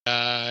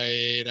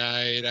Nai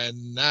nai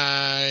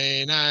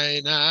nai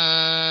nai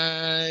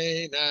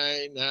nai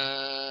nai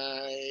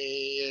nai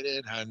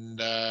it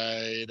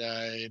handai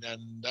dai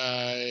dai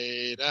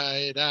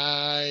dai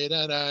dai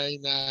dai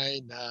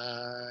nai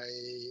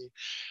nai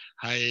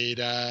hai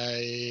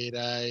dai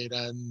dai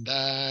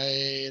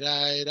dai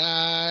dai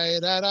dai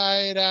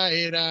dai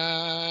dai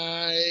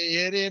dai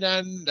hit it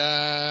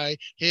andai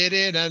hit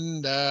it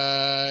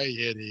andai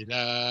hit it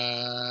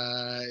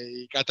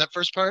dai. Got that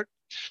first part?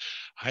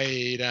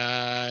 Hey,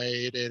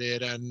 die, did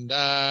it, and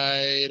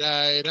die,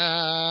 die,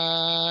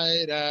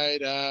 die, die,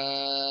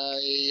 die,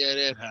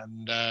 it,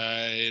 and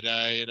die,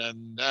 die,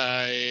 and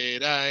die,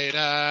 die,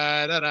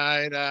 die,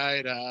 die,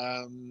 die,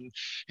 die,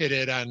 hit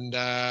it, and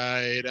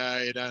die,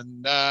 die,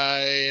 and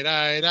die,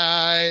 die,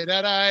 die,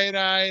 die,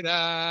 die,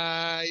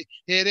 die,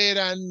 hit it,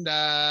 and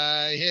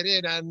die, hit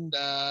it, and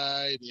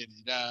die, did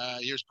it, die.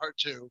 Here's part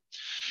two.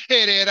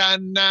 Hit it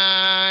on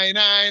nine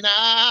nine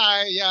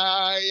nine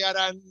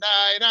nine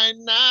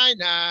nine nine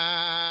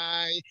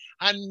nine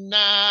and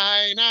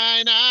nine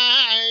nine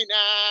nine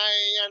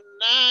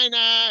nine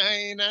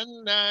nine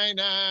nine nine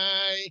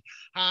nine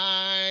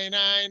I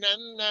nine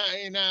and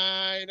nine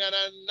nine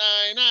and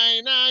nine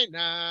nine nine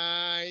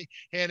nine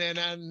and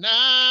a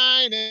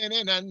nine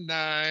and a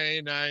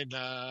nine nine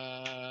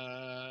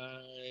nine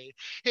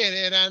hit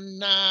it on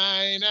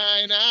nine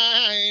nine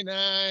nine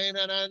nine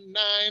and a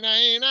nine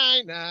nine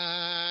nine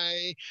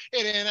nine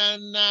hit it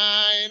on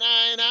nine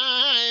nine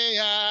nine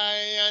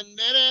and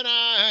then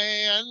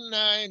and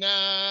nine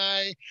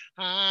nine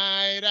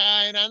I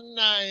nine and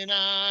nine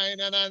nine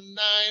and a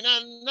nine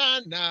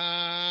and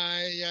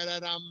nine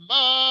and a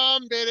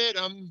bum bit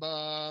bum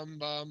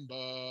bum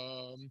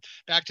bum.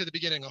 Back to the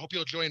beginning. I hope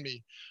you'll join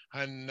me.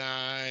 A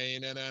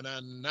nine and a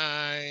nine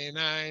nine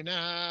nine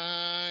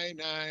nine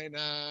nine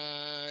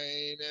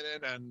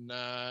and a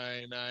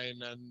nine nine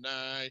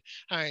nine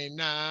I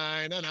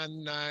nine and a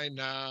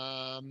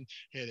nine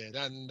hit it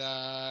and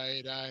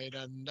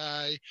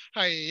die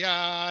hi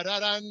ya da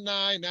da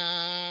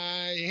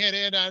nine hit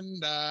it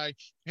and die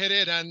hit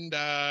it and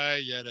die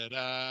ya da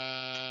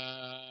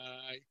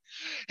die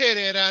hit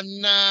it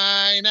and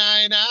nine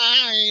nine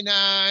nine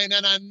nine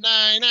and a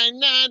nine nine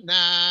nine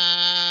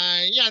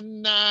nine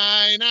and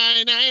nine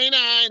nine nine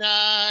nine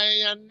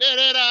nine and did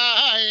it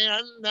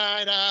and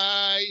nine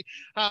nine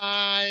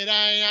I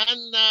nine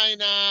nine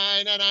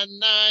nine and a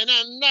nine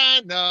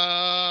and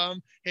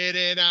nine hit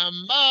it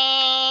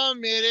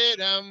hit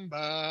it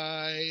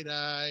bye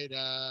die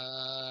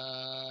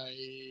die.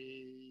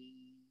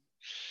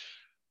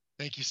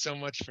 Thank you so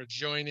much for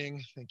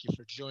joining. Thank you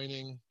for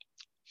joining.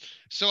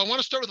 So I want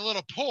to start with a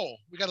little poll.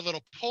 We got a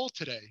little poll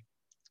today.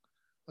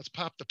 Let's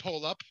pop the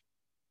poll up.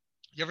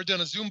 You ever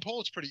done a Zoom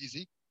poll? It's pretty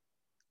easy.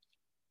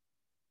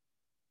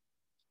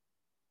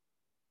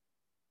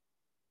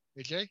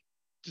 AJ,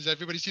 does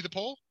everybody see the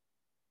poll?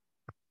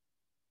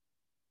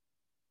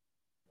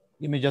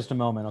 Give me just a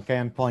moment, okay?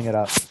 I'm pulling it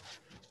up.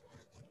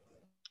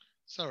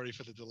 Sorry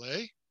for the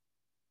delay.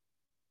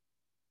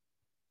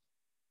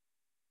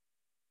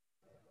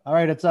 All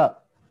right, it's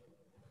up.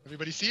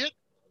 Everybody see it?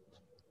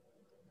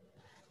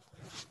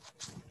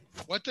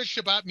 What does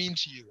Shabbat mean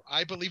to you?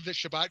 I believe that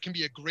Shabbat can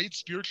be a great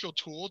spiritual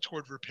tool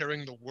toward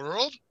repairing the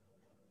world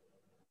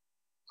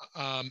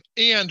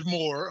and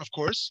more, of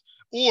course.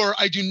 Or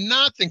I do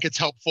not think it's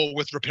helpful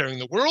with repairing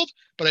the world,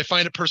 but I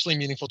find it personally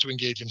meaningful to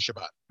engage in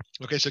Shabbat.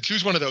 Okay, so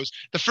choose one of those.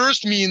 The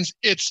first means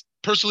it's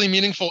personally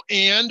meaningful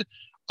and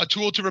a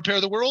tool to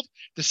repair the world.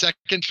 The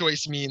second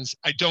choice means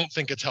I don't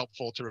think it's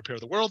helpful to repair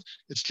the world.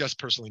 It's just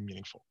personally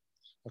meaningful.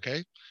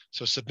 Okay,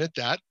 so submit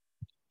that.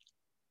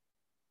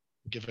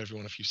 Give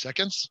everyone a few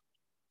seconds.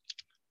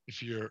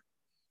 If you're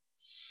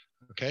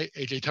okay,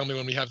 AJ, tell me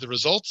when we have the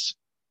results.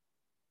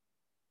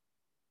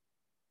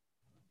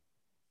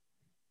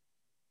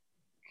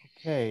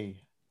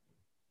 Okay.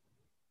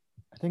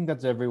 I think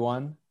that's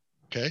everyone.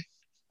 Okay.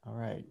 All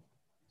right.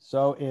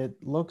 So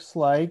it looks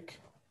like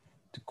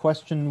to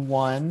question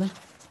one,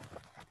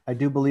 I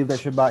do believe that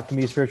Shabbat can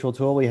be a spiritual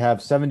tool. We have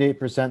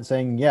 78%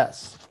 saying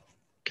yes.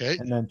 Okay.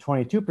 And then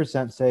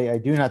 22% say, I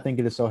do not think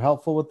it is so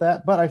helpful with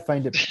that, but I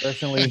find it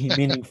personally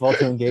meaningful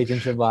to engage in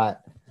Shabbat.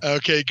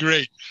 Okay,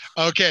 great.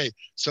 Okay,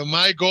 so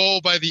my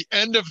goal by the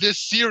end of this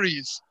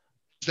series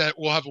is that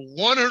we'll have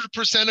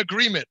 100%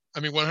 agreement. I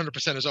mean,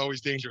 100% is always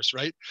dangerous,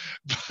 right?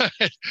 But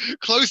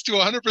close to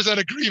 100%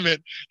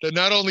 agreement that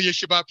not only is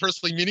Shabbat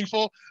personally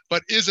meaningful,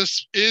 but is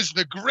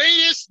the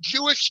greatest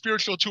Jewish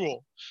spiritual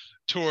tool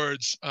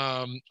towards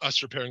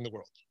us repairing the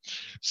world.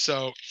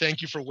 So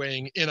thank you for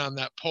weighing in on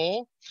that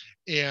poll.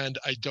 And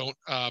I don't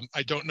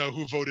know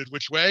who voted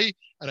which way,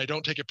 and I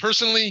don't take it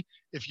personally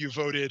if you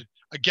voted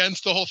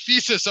against the whole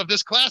thesis of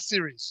this class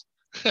series.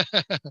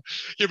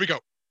 Here we go.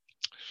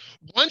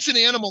 Once an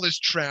animal is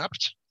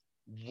trapped,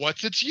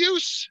 what's its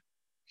use?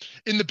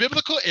 In the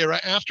biblical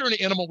era, after an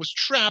animal was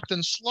trapped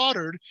and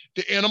slaughtered,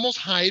 the animal's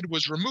hide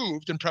was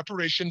removed in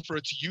preparation for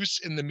its use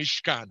in the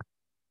Mishkan.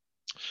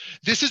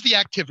 This is the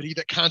activity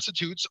that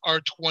constitutes our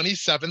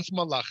 27th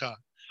malacha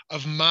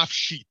of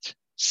Mafshit,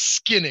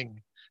 skinning,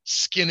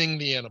 skinning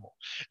the animal.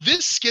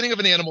 This skinning of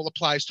an animal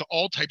applies to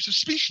all types of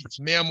species,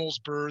 mammals,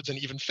 birds, and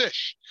even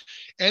fish.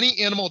 Any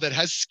animal that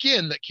has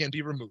skin that can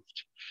be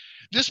removed.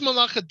 This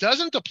malacha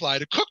doesn't apply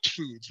to cooked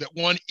foods that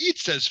one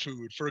eats as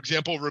food. For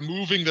example,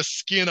 removing the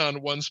skin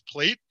on one's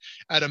plate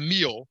at a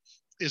meal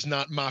is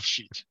not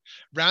mafshit.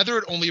 Rather,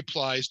 it only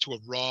applies to a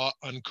raw,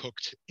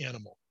 uncooked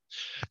animal.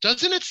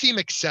 Doesn't it seem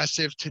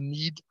excessive to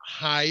need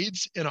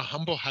hides in a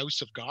humble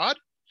house of God?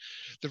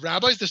 The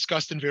rabbis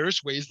discussed in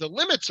various ways the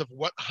limits of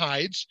what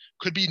hides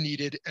could be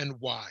needed and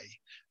why.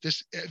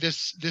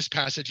 This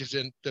passage is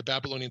in the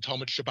Babylonian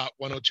Talmud Shabbat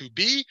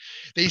 102b.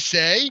 They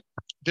say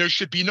there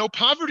should be no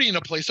poverty in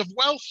a place of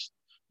wealth.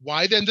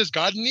 Why then does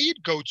God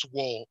need goat's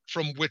wool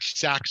from which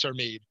sacks are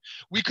made?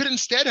 We could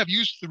instead have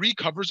used 3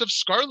 covers of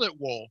scarlet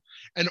wool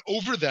and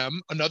over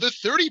them another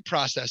 30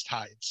 processed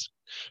hides.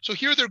 So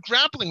here they're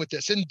grappling with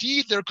this.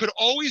 Indeed, there could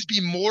always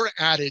be more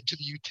added to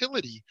the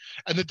utility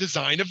and the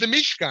design of the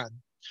Mishkan.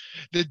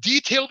 The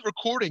detailed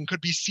recording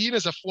could be seen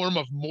as a form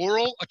of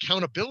moral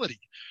accountability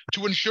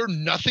to ensure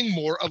nothing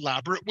more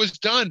elaborate was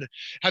done.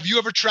 Have you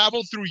ever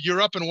traveled through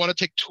Europe and want to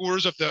take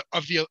tours of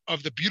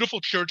the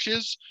beautiful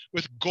churches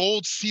with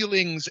gold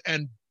ceilings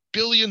and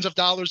billions of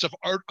dollars of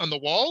art on the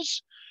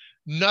walls?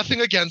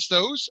 Nothing against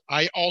those.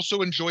 I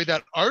also enjoy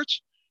that art,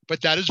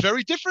 but that is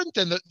very different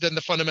than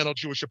the fundamental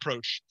Jewish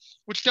approach,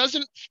 which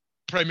doesn't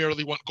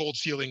primarily want gold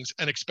ceilings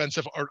and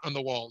expensive art on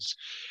the walls.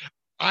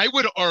 I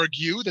would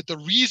argue that the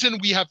reason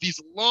we have these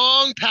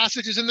long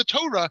passages in the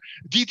Torah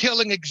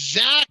detailing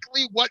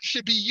exactly what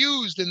should be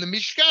used in the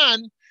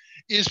Mishkan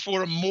is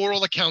for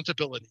moral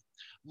accountability,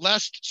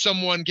 lest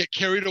someone get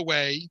carried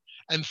away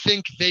and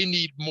think they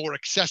need more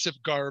excessive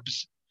garb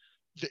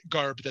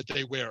that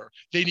they wear.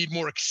 They need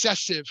more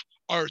excessive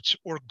art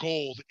or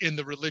gold in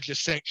the religious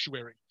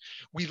sanctuary.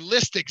 We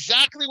list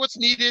exactly what's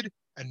needed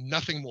and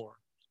nothing more.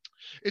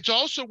 It's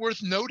also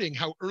worth noting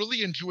how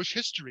early in Jewish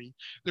history,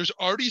 there's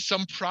already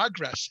some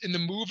progress in the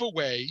move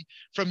away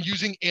from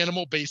using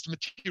animal-based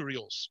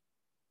materials.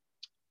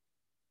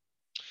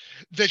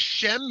 The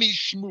Shem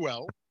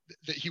MiShmuel,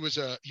 he was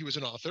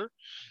an author,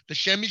 the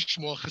Shem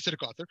MiShmuel,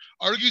 Hasidic author,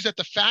 argues that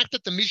the fact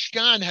that the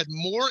Mishkan had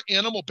more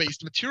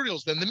animal-based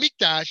materials than the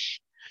Mikdash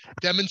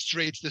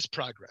demonstrates this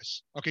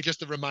progress. Okay,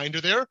 just a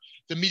reminder there,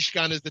 the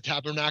Mishkan is the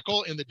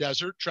tabernacle in the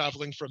desert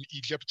traveling from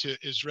Egypt to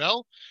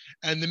Israel,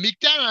 and the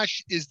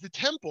Mikdash is the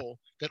temple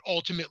that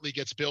ultimately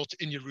gets built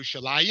in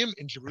Yerushalayim,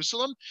 in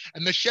Jerusalem,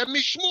 and the Shem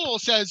MiShmuel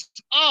says,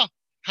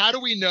 how do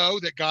we know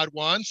that God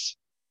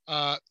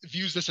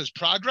views this as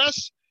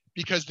progress?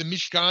 Because the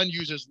Mishkan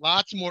uses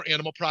lots more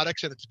animal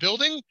products in its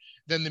building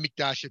than the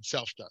Mikdash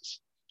itself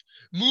does.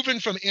 Moving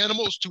from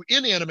animals to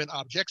inanimate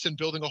objects and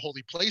building a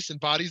holy place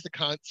embodies the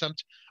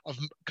concept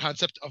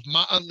of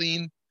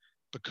ma'alin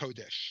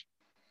b'kodesh.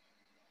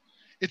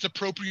 It's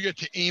appropriate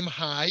to aim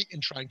high in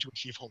trying to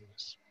achieve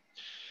holiness.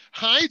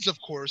 Hides, of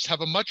course,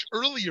 have a much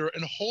earlier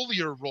and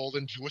holier role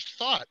in Jewish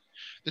thought.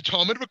 The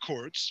Talmud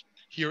records,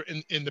 here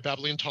in the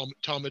Babylonian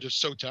Talmud of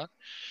Sota,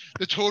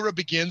 the Torah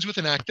begins with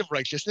an act of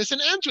righteousness and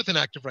ends with an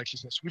act of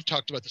righteousness. We've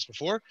talked about this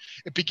before.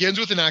 It begins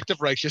with an act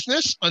of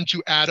righteousness.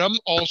 Unto Adam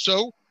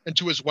also and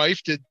to his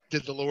wife did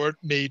the Lord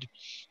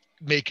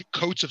make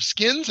coats of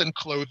skins and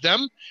clothe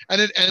them.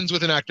 And it ends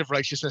with an act of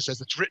righteousness as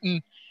it's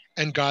written,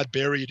 and God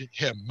buried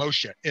him,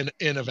 Moshe,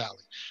 in a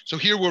valley. So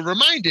here we're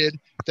reminded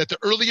that the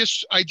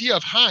earliest idea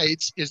of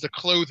hides is the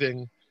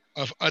clothing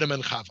of Adam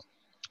and Chava.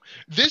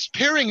 This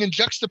pairing and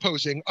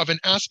juxtaposing of an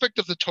aspect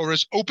of the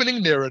Torah's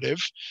opening narrative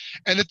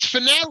and its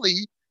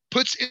finale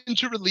puts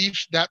into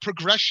relief that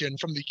progression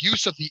from the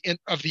use of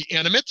the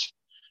animate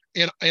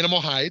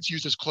animal hides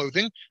used as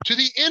clothing to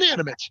the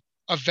inanimate,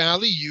 a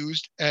valley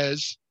used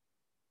as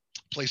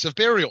place of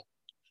burial.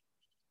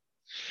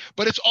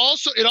 But it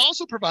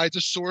also provides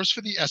a source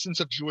for the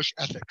essence of Jewish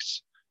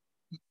ethics.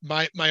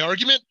 My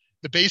argument,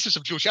 the basis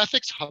of Jewish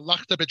ethics,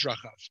 halachta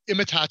bedrachav,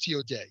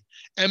 imitatio Dei,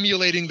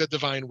 emulating the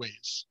divine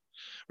ways.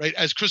 Right,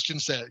 as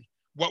Christians say,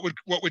 what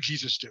would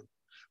Jesus do,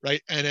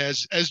 right? And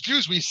as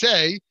Jews, we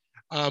say,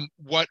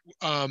 what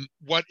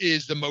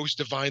is the most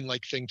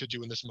divine-like thing to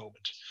do in this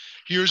moment?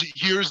 Here's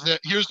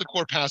the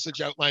core passage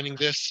outlining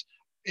this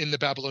in the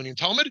Babylonian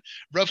Talmud.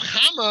 Rav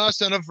Chama,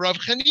 son of Rav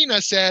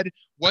Chanina, said,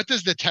 "What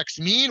does the text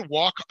mean?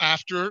 Walk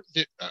after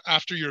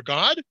your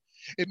God."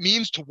 It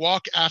means to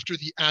walk after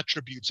the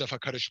attributes of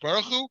Hakadosh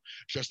Baruch Hu.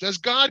 Just as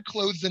God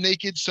clothes the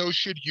naked, so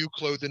should you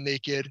clothe the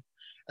naked.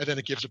 And then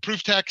it gives a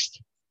proof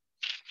text.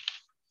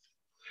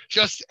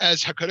 Just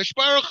as HaKadosh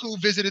Baruch Hu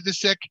visited the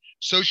sick,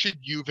 so should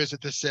you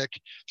visit the sick.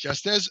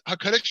 Just as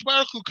HaKadosh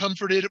Baruch Hu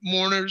comforted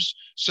mourners,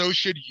 so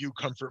should you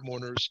comfort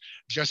mourners.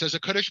 Just as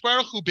HaKadosh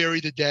Baruch Hu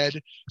buried the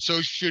dead,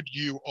 so should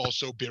you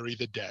also bury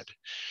the dead.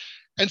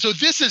 And so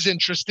this is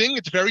interesting.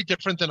 It's very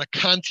different than a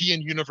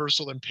Kantian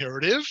universal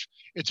imperative.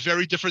 It's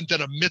very different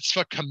than a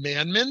mitzvah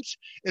commandment.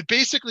 It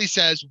basically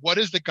says, what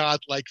is the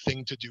God-like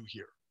thing to do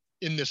here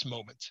in this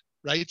moment?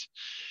 Right?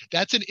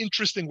 That's an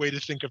interesting way to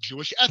think of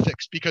Jewish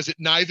ethics, because it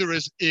neither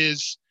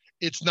it's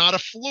not a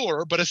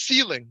floor, but a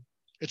ceiling.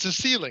 It's a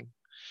ceiling.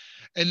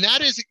 And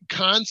that is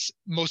Kant's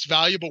most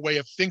valuable way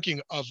of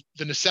thinking of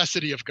the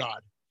necessity of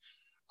God.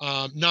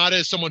 Not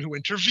as someone who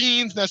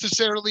intervenes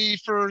necessarily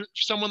for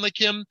someone like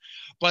him,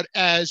 but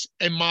as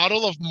a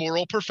model of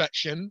moral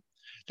perfection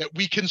that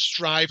we can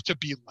strive to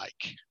be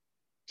like.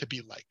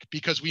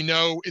 Because we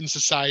know in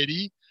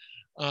society,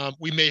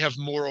 we may have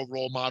moral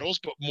role models,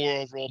 but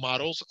moral role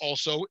models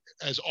also,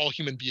 as all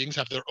human beings,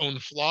 have their own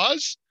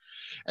flaws.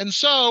 And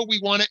so we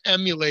want to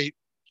emulate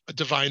a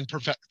divine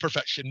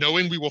perfection,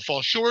 knowing we will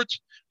fall short,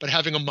 but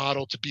having a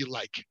model to be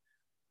like.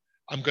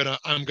 I'm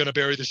gonna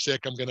bury the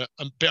sick. I'm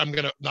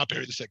gonna not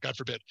bury the sick, God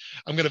forbid.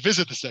 I'm gonna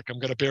visit the sick. I'm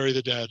gonna bury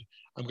the dead.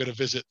 I'm gonna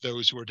visit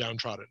those who are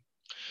downtrodden.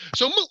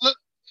 So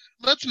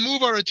let's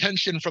move our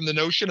attention from the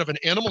notion of an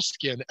animal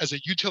skin as a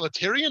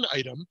utilitarian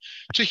item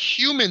to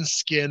human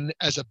skin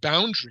as a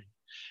boundary.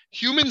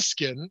 Human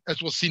skin,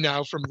 as we'll see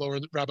now from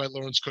Rabbi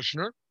Lawrence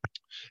Kushner,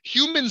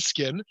 human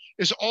skin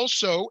is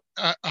also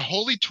a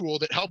holy tool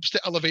that helps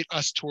to elevate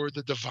us toward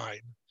the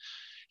divine.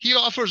 He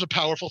offers a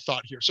powerful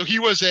thought here. So he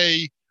was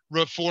a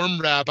Reform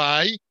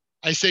rabbi.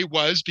 I say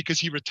was because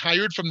he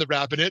retired from the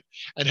rabbinate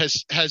and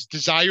has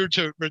desired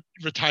to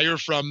retire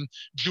from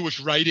Jewish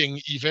writing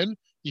even.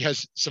 He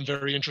has some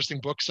very interesting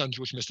books on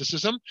Jewish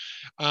mysticism.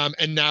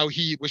 And now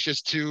he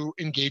wishes to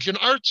engage in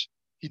art.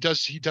 He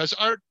does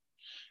art.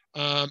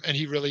 And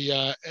he really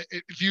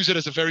views it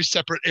as a very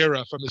separate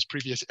era from his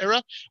previous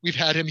era. We've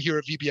had him here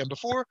at VBM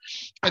before.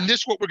 And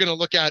this, what we're going to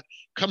look at,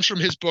 comes from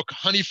his book,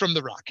 Honey from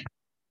the Rock.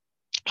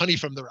 Honey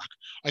from the Rock.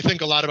 I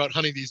think a lot about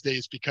honey these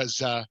days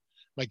because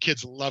my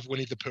kids love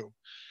Winnie the Pooh.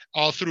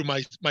 All through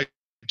my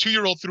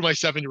 2-year-old through my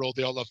 7-year-old,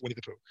 they all love Winnie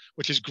the Pooh,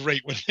 which is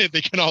great when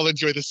they can all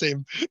enjoy the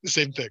same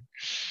thing.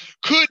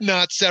 Could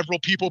not several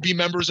people be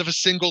members of a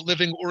single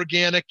living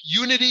organic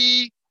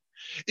unity?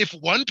 If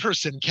one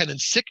person can in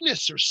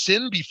sickness or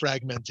sin be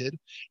fragmented,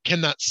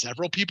 cannot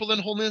several people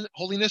in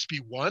holiness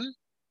be one?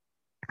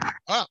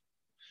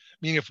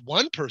 Meaning if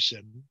one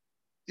person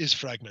is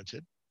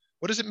fragmented,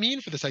 what does it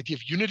mean for this idea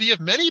of unity of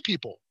many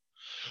people?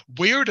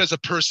 Where does a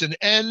person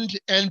end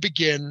and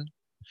begin?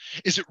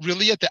 Is it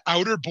really at the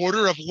outer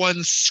border of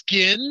one's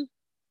skin?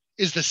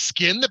 Is the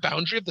skin the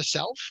boundary of the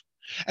self?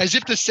 As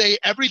if to say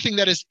everything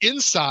that is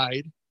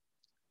inside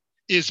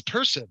is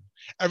person,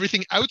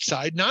 everything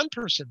outside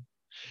non-person.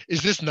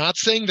 Is this not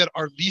saying that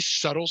our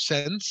least subtle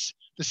sense,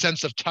 the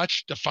sense of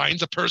touch,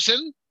 defines a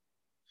person?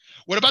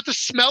 What about the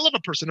smell of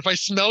a person? If I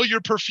smell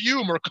your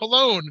perfume or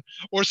cologne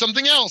or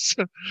something else,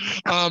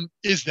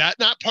 is that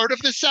not part of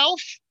the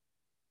self?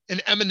 An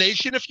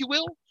emanation, if you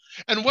will?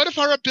 And what if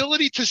our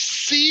ability to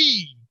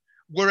see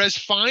were as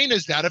fine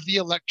as that of the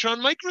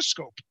electron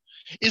microscope?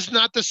 Is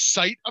not the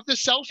sight of the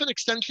self an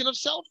extension of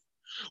self?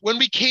 When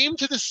we came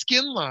to the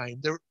skin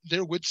line,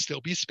 there would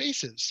still be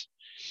spaces.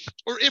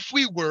 Or if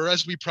we were,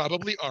 as we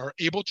probably are,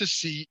 able to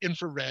see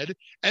infrared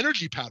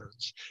energy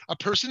patterns, a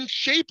person's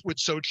shape would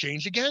so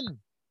change again.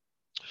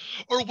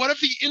 Or what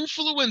if the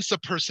influence a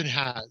person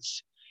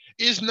has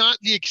is not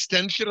the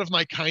extension of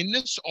my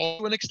kindness,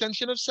 also an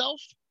extension of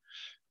self?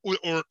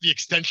 Or the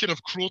extension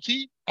of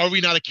cruelty? Are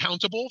we not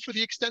accountable for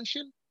the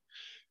extension?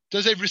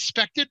 Does a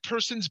respected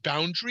person's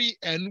boundary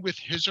end with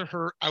his or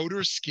her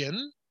outer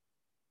skin?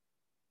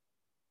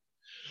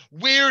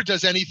 Where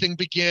does anything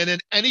begin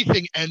and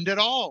anything end at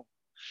all?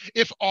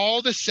 If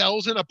all the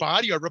cells in a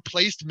body are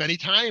replaced many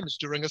times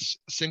during a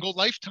single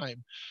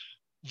lifetime,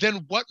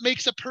 then what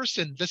makes a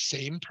person the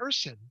same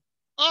person?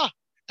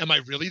 Am I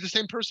really the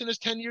same person as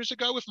 10 years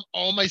ago if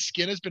all my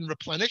skin has been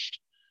replenished?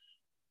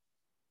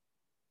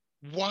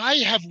 Why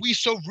have we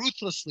so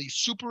ruthlessly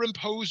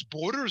superimposed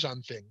borders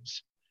on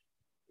things?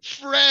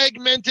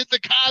 Fragmented the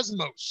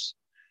cosmos.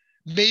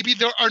 Maybe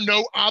there are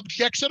no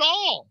objects at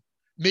all.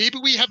 Maybe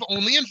we have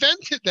only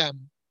invented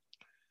them.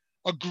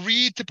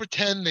 Agreed to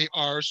pretend they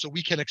are so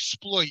we can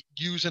exploit,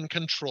 use, and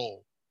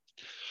control,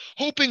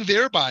 hoping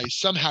thereby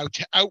somehow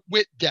to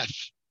outwit death.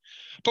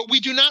 But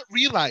we do not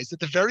realize that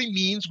the very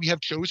means we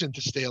have chosen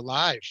to stay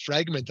alive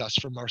fragment us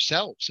from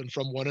ourselves and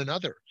from one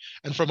another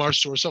and from our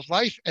source of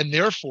life, and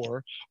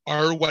therefore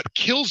are what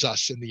kills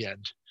us in the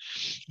end.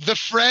 The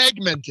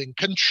fragmenting,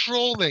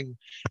 controlling,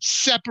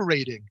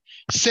 separating,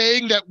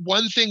 saying that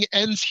one thing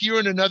ends here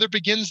and another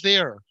begins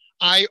there.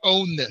 I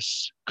own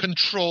this,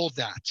 control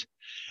that.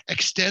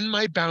 Extend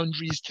my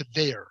boundaries to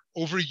there,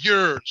 over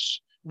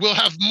yours. We'll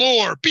have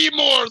more, be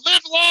more,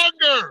 live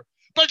longer.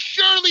 But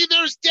surely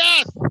there's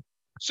death.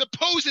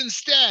 Suppose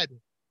instead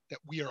that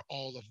we are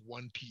all of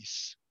one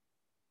piece.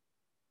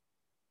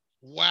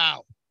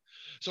 Wow.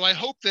 So I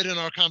hope that in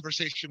our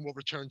conversation we'll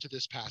return to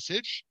this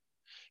passage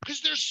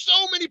because there's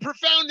so many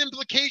profound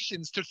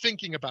implications to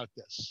thinking about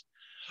this.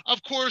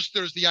 Of course,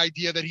 there's the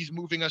idea that he's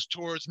moving us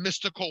towards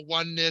mystical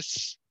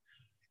oneness,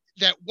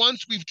 that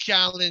once we've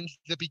challenged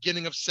the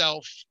beginning of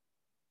self,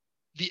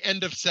 the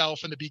end of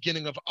self, and the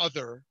beginning of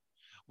other,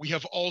 we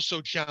have also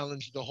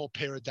challenged the whole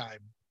paradigm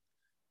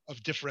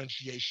of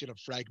differentiation, of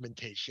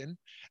fragmentation,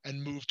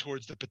 and move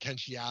towards the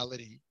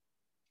potentiality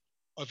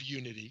of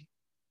unity,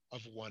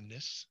 of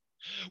oneness.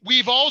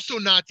 We've also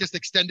not just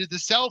extended the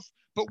self,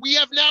 but we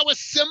have now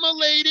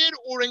assimilated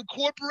or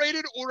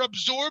incorporated or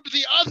absorbed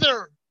the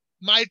other.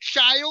 My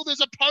child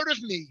is a part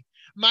of me.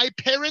 My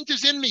parent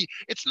is in me.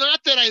 It's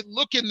not that I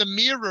look in the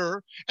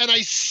mirror and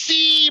I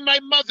see my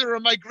mother or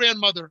my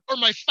grandmother or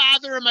my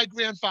father or my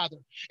grandfather.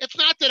 It's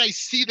not that I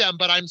see them,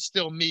 but I'm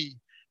still me.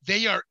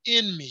 They are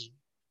in me.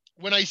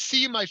 When I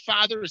see my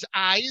father's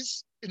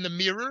eyes in the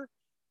mirror,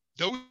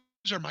 those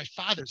are my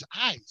father's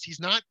eyes. He's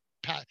not,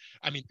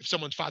 if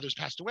someone's father's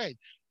passed away,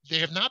 they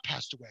have not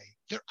passed away.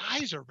 Their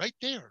eyes are right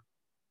there,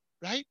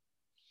 right?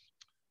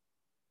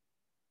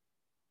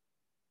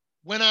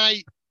 When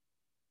I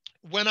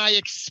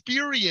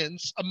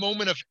experience a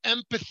moment of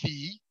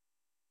empathy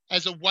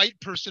as a white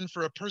person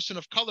for a person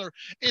of color,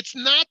 it's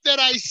not that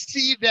I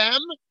see them,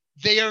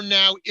 they are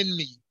now in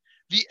me.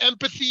 The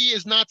empathy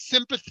is not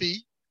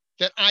sympathy,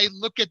 that I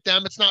look at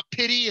them. It's not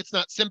pity, it's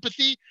not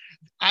sympathy.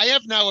 I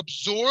have now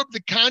absorbed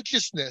the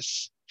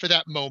consciousness for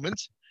that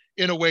moment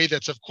in a way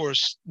that's, of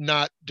course,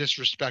 not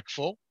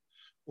disrespectful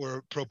or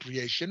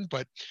appropriation,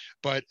 but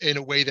in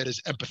a way that is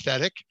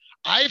empathetic.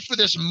 I, for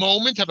this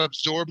moment, have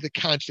absorbed the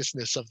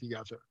consciousness of the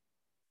other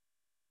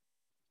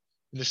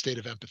in the state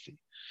of empathy.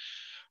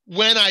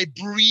 When I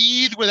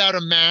breathe without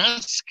a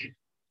mask,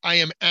 I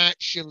am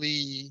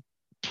actually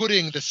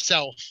putting the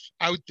self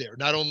out there,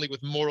 not only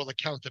with moral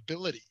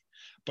accountability,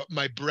 but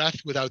my breath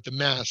without the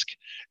mask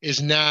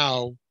is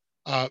now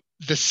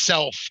the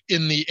self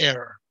in the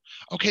air.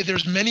 Okay,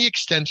 there's many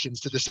extensions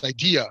to this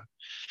idea.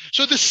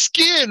 So the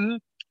skin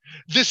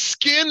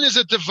is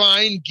a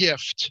divine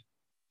gift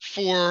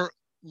for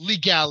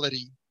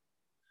legality,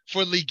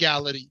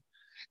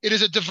 It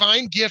is a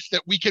divine gift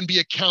that we can be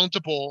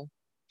accountable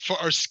for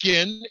our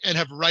skin and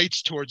have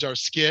rights towards our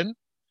skin,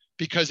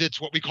 because it's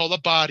what we call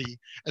a body.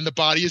 And the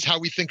body is how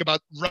we think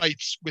about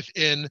rights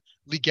within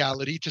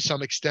legality to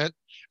some extent.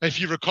 And if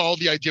you recall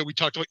the idea we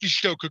talked about,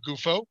 ishto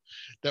kagufo,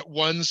 that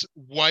one's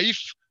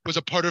wife was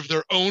a part of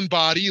their own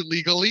body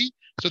legally.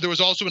 So there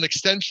was also an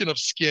extension of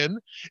skin.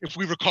 If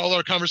we recall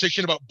our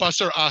conversation about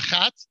basar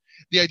achat,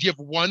 the idea of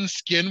one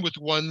skin with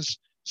one's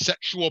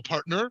sexual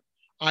partner,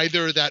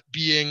 either that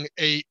being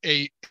a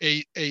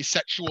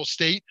sexual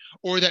state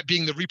or that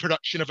being the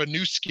reproduction of a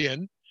new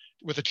skin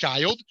with a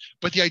child,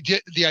 but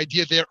the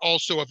idea there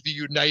also of the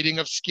uniting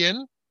of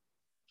skin.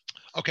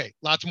 Okay,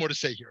 lots more to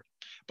say here,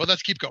 but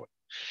let's keep going.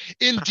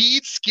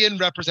 Indeed, skin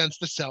represents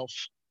the self,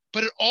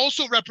 but it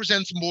also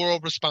represents moral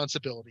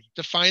responsibility,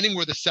 defining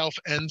where the self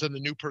ends and the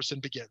new person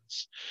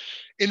begins.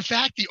 In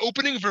fact, the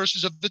opening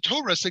verses of the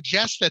Torah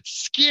suggest that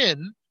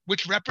skin,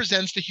 which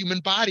represents the human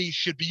body,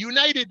 should be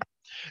united.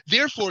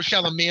 Therefore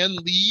shall a man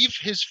leave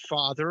his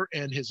father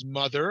and his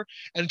mother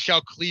and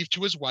shall cleave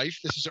to his wife.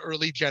 This is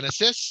early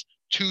Genesis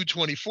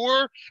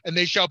 2:24, and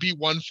they shall be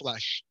one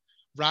flesh.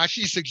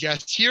 Rashi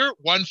suggests here,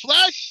 one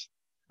flesh.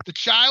 The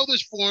child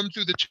is formed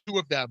through the two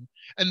of them,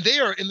 and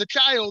there in the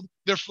child,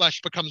 their flesh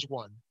becomes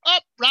one.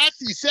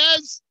 Rashi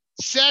says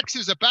sex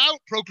is about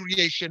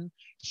procreation.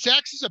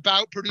 Sex is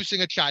about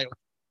producing a child,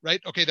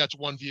 right? Okay, that's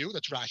one view.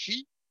 That's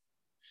Rashi.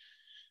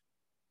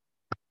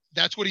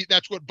 That's what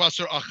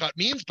basar achat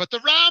means. But the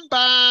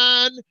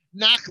Ramban,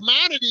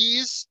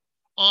 Nachmanides,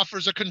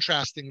 offers a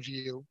contrasting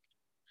view.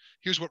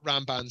 Here's what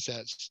Ramban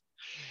says.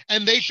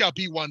 And they shall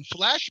be one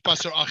flesh,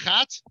 basar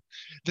achat.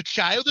 The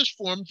child is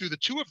formed through the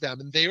two of them,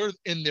 and they are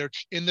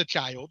in the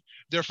child.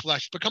 Their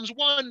flesh becomes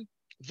one.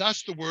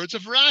 Thus the words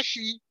of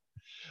Rashi.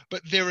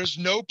 But there is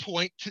no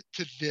point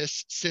to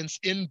this, since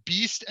in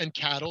beast and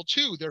cattle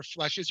too, their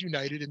flesh is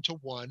united into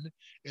one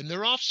in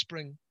their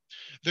offspring.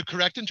 The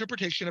correct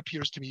interpretation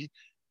appears to me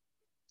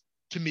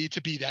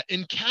to be that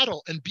in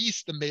cattle and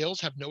beasts, the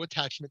males have no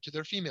attachment to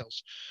their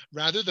females.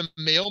 Rather, the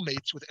male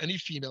mates with any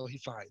female he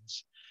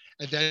finds,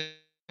 and then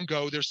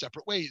go their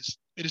separate ways.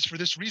 It is for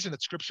this reason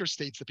that Scripture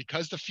states that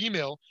because the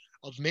female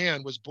of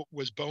man was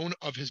bone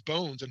of his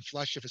bones and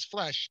flesh of his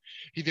flesh,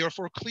 he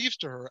therefore cleaves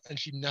to her, and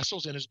she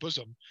nestles in his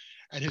bosom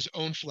and his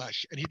own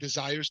flesh, and he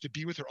desires to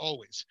be with her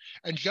always.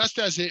 And just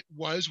as it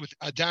was with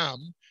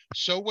Adam,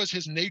 so was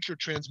his nature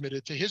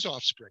transmitted to his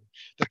offspring,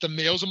 that the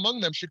males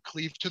among them should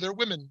cleave to their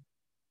women,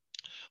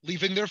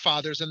 leaving their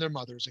fathers and their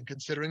mothers and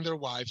considering their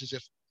wives as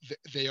if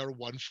they are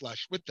one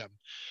flesh with them.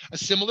 A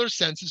similar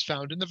sense is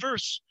found in the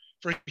verse,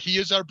 for he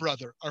is our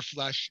brother, our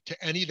flesh, to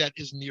any that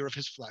is near of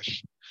his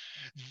flesh.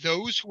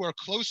 Those who are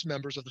close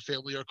members of the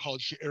family are called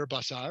she'er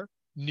basar,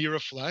 near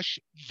of flesh.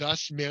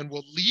 Thus man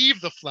will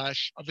leave the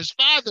flesh of his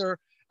father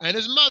and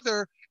his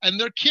mother and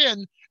their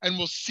kin, and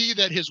will see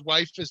that his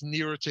wife is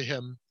nearer to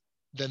him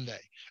than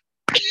they.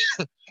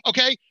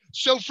 Okay,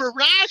 so for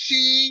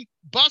Rashi,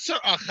 basar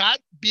achat,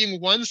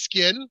 being one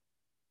skin,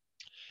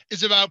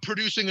 is about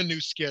producing a new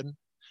skin.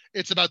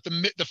 It's about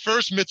the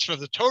first mitzvah of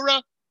the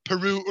Torah,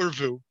 peru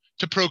urvu,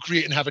 to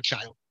procreate and have a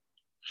child.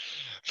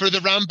 For the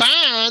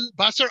Ramban,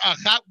 basar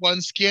achat,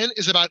 one skin,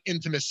 is about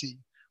intimacy.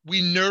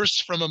 We nurse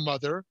from a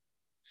mother,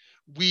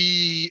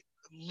 we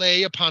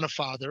lay upon a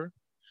father,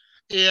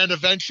 and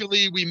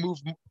eventually we move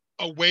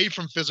away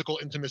from physical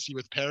intimacy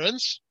with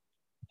parents.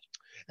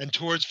 and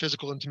towards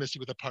physical intimacy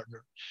with a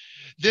partner.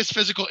 This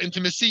physical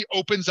intimacy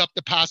opens up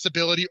the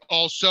possibility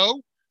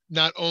also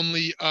not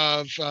only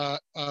of a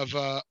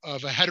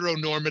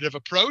heteronormative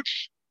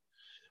approach,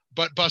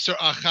 but basar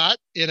achat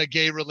in a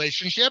gay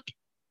relationship.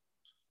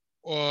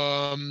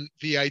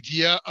 The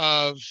idea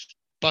of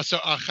basar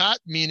achat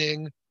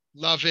meaning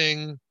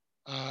loving,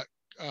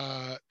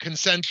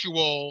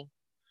 consensual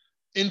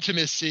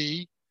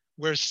intimacy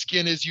where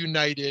skin is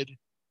united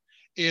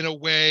in a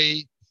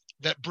way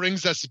that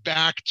brings us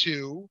back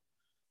to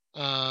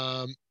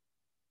our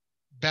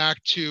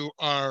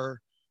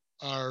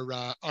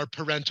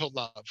parental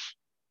love,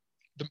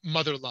 the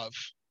mother love,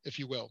 if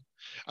you will.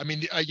 I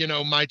mean,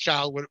 my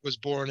child was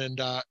born and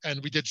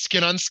we did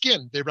skin on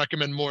skin. They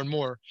recommend more and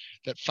more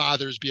that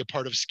fathers be a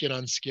part of skin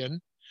on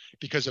skin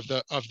because of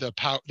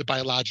the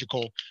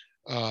biological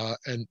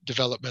and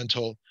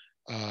developmental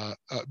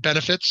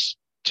benefits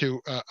to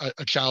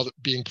a child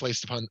being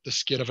placed upon the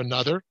skin of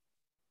another.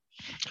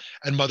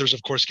 And mothers,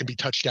 of course, can be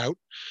touched out,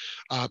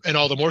 and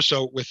all the more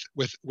so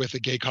with a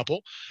gay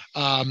couple.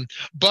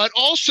 But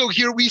also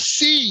here we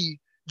see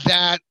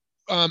that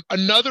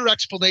another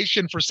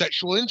explanation for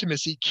sexual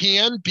intimacy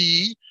can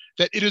be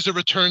that it is a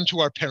return to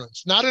our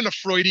parents, not in a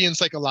Freudian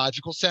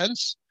psychological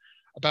sense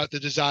about the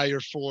desire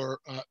for,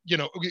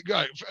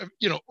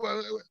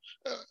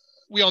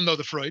 we all know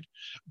the Freud,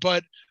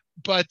 but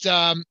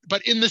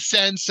in the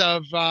sense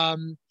of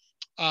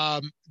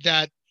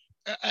that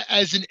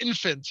as an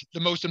infant, the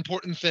most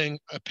important thing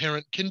a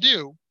parent can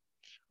do,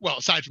 well,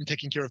 aside from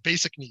taking care of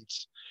basic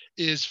needs,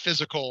 is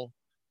physical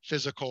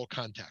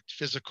contact,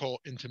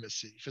 physical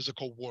intimacy,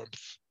 physical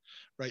warmth,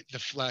 right? The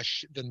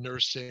flesh, the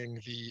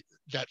nursing,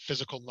 that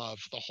physical love,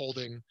 the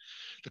holding,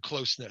 the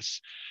closeness.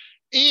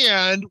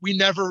 And we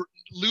never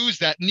lose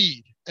that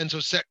need. And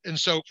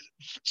so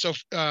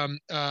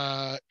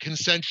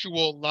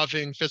consensual,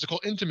 loving, physical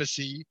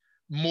intimacy,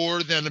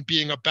 more than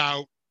being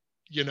about,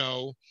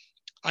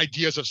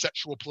 ideas of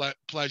sexual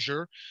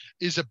pleasure,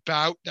 is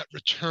about that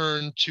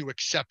return to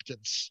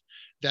acceptance,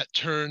 that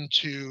turn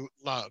to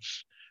love,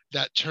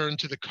 that turn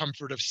to the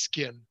comfort of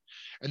skin.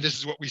 And this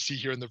is what we see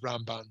here in the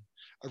Ramban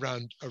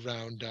around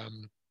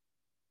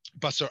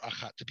basar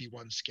achat, to be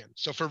one skin.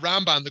 So for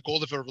Ramban, the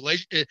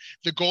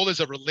goal is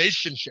a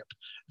relationship,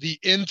 the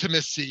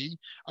intimacy,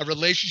 a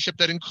relationship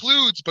that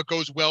includes but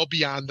goes well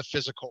beyond the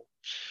physical.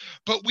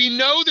 But we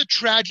know the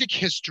tragic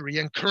history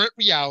and current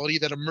reality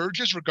that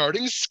emerges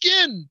regarding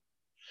skin.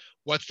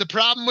 What's the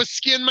problem with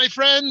skin, my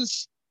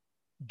friends?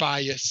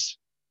 Bias.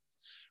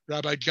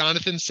 Rabbi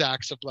Jonathan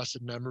Sachs of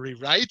blessed memory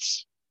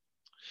writes,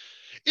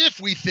 if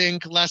we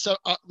think less of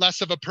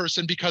a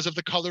person because of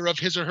the color of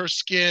his or her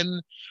skin,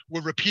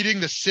 we're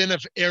repeating the sin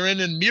of Aaron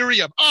and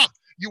Miriam.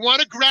 You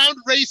want to ground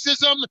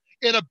racism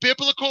in a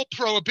biblical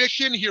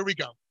prohibition? Here we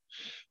go.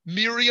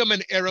 Miriam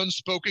and Aaron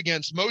spoke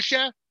against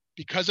Moshe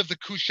because of the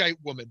Cushite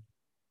woman.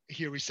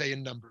 Here we say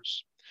in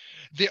Numbers.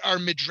 There are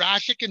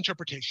midrashic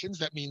interpretations,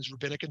 that means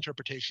rabbinic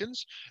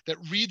interpretations, that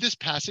read this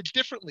passage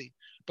differently.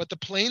 But the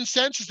plain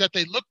sense is that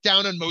they looked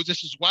down on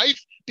Moses' wife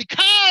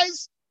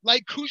because,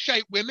 like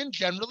Cushite women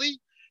generally,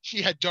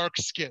 she had dark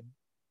skin,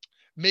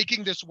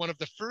 making this one of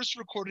the first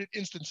recorded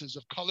instances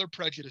of color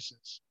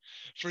prejudices.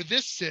 For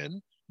this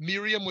sin,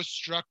 Miriam was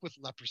struck with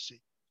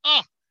leprosy.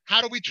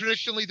 How do we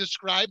traditionally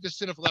describe the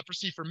sin of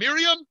leprosy for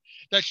Miriam?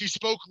 That she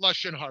spoke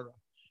lashon hara.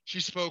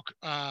 She spoke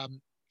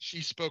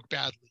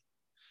badly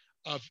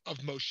of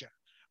Moshe.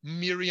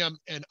 Miriam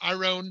and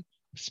Aaron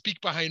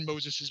speak behind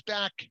Moses'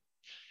 back.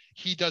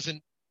 He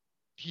doesn't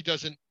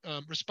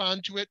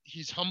respond to it.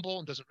 He's humble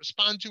and doesn't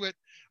respond to it,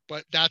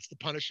 but that's the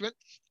punishment.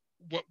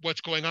 What's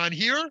going on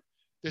here?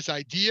 This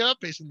idea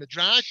based in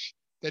Midrash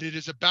that it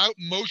is about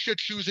Moshe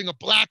choosing a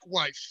black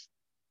wife.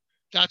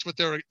 That's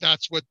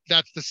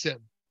the sin.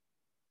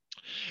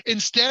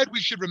 Instead,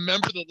 we should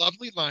remember the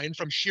lovely line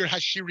from Shir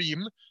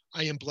Hashirim,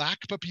 I am black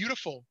but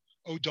beautiful,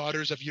 O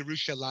daughters of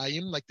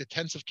Yerushalayim, like the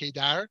tents of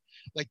Kedar,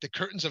 like the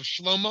curtains of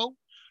Shlomo.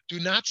 Do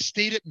not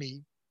state at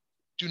me.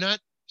 That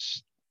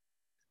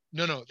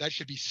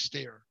should be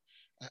stare.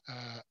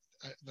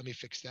 Let me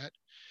fix that.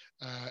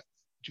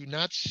 Do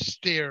not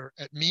stare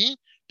at me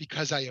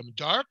because I am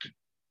dark,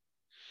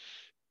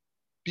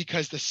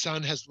 because the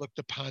sun has looked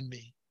upon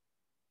me.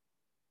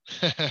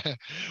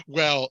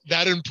 Well,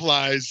 that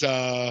implies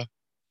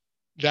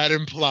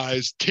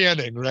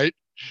tanning, right?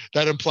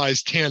 That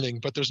implies tanning,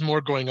 but there's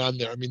more going on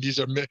there. I mean, these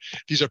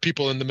are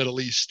people in the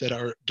Middle East that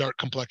are dark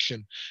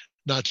complexion,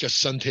 not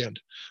just suntanned.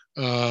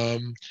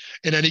 In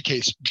any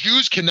case,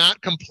 Jews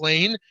cannot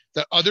complain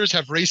that others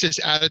have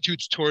racist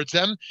attitudes towards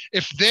them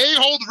if they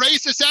hold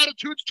racist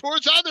attitudes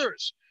towards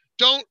others.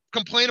 Don't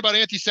complain about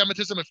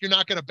anti-Semitism if you're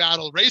not going to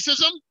battle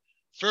racism.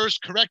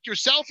 First, correct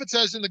yourself, it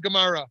says in the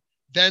Gemara,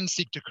 then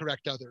seek to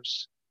correct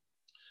others,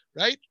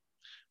 right?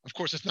 Of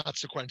course, it's not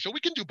sequential. We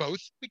can do both.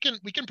 We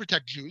can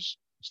protect Jews,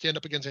 stand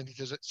up against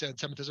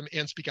anti-Semitism,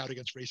 and speak out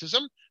against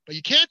racism, but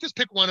you can't just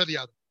pick one or the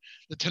other.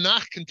 The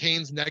Tanakh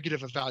contains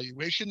negative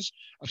evaluations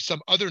of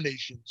some other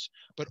nations,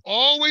 but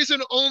always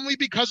and only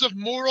because of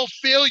moral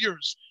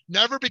failures,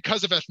 never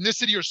because of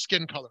ethnicity or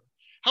skin color.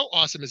 How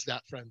awesome is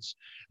that, friends?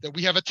 That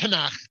we have a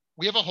Tanakh,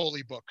 we have a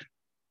holy book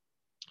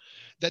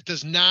that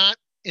does not,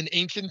 in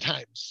ancient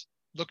times,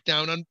 look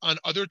down on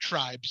other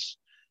tribes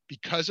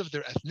because of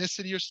their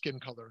ethnicity or skin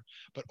color,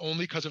 but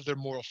only because of their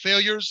moral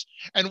failures.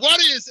 And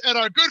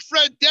our good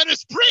friend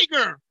Dennis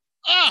Prager,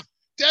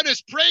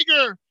 Dennis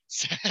Prager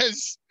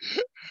says,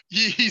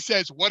 he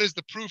says, what is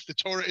the proof the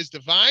Torah is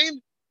divine?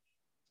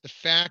 The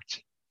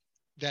fact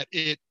that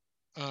it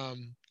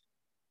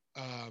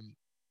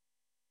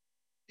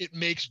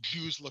makes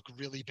Jews look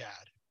really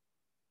bad.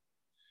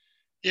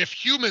 If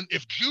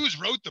Jews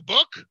wrote the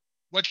book,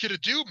 what should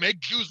it do? Make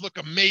Jews look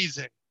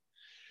amazing.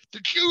 The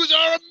Jews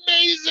are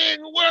amazing.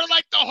 We're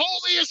like the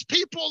holiest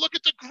people. Look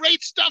at the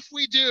great stuff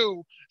we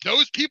do.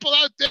 Those people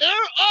out there,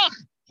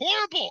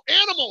 horrible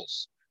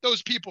animals.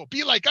 Those people,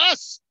 be like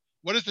us.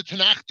 What does the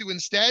Tanakh do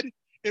instead?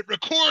 It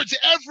records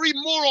every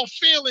moral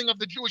failing of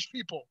the Jewish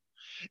people.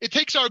 It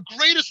takes our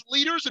greatest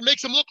leaders and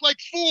makes them look like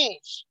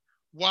fools.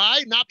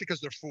 Why? Not because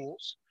they're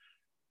fools,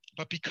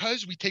 but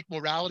because we take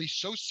morality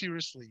so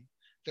seriously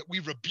that we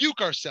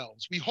rebuke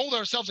ourselves. We hold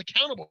ourselves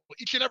accountable,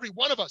 each and every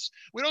one of us.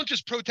 We don't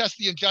just protest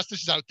the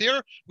injustices out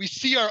there. We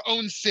see our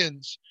own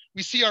sins.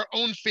 We see our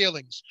own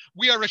failings.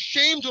 We are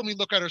ashamed when we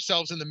look at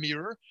ourselves in the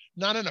mirror,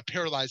 not in a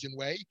paralyzing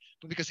way,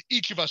 but because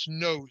each of us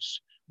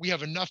knows we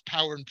have enough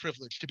power and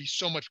privilege to be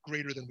so much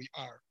greater than we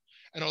are.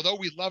 And although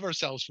we love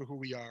ourselves for who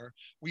we are,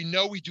 we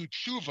know we do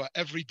tshuva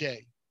every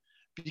day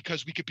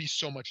because we could be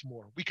so much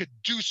more. We could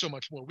do so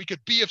much more. We could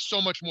be of so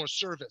much more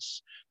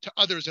service to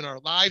others in our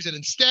lives. And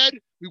instead,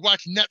 we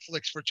watch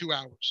Netflix for 2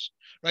 hours,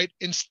 right?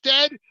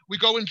 Instead, we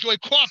go enjoy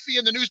coffee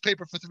and the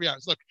newspaper for 3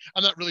 hours. Look,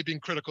 I'm not really being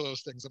critical of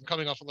those things. I'm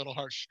coming off a little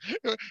harsh.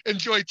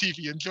 Enjoy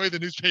TV, enjoy the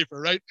newspaper,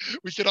 right?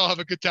 We should all have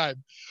a good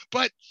time.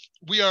 But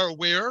we are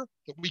aware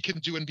that we can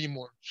do and be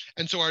more.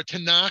 And so our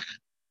Tanakh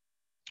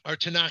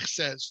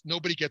says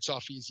nobody gets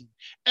off easy.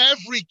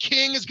 Every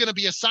king is going to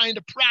be assigned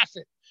a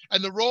prophet.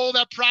 And the role of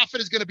that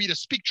prophet is going to be to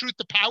speak truth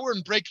to power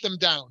and break them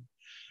down,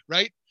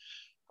 right?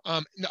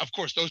 Of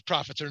course, those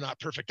prophets are not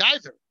perfect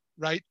either,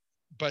 right?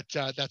 But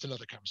that's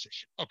another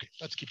conversation. Okay,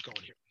 let's keep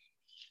going here.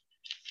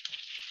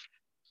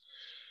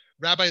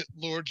 Rabbi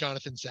Lord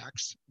Jonathan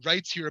Sachs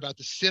writes here about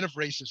the sin of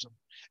racism.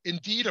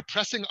 Indeed,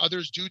 oppressing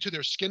others due to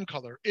their skin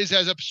color is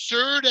as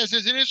absurd as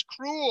it is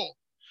cruel.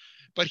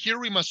 But here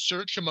we must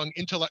search among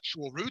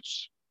intellectual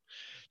roots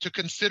to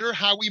consider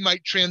how we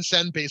might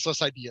transcend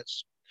baseless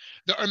ideas.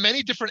 There are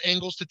many different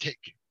angles to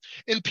take.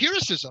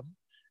 Empiricism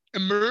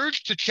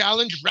emerged to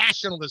challenge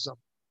rationalism,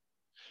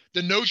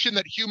 the notion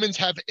that humans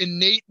have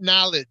innate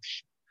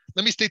knowledge.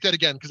 Let me state that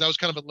again, because that was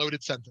kind of a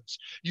loaded sentence.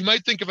 You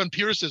might think of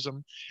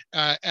empiricism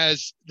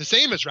as the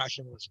same as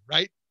rationalism,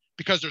 right?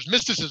 Because there's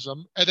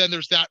mysticism, and then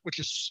there's that which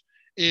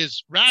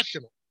is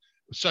rational,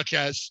 such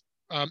as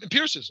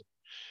empiricism.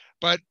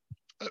 But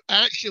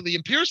actually,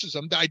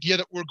 empiricism, the idea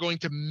that we're going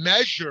to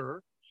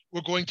measure,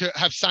 we're going to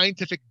have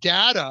scientific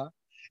data,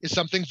 is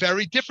something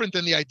very different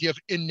than the idea of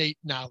innate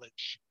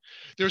knowledge.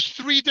 There's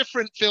 3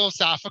 different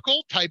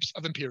philosophical types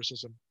of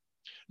empiricism.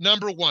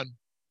 Number 1,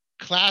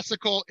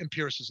 classical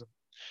empiricism.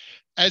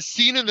 As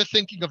seen in the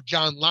thinking of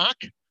John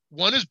Locke,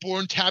 one is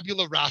born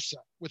tabula rasa,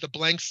 with a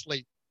blank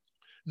slate,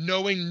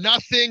 knowing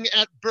nothing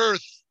at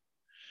birth.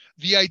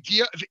 The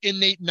idea of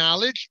innate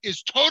knowledge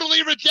is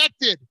totally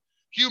rejected.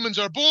 Humans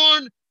are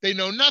born, they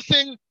know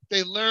nothing,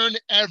 they learn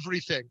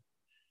everything.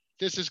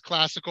 This is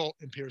classical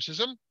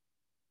empiricism.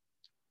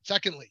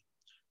 Secondly,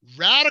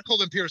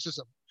 radical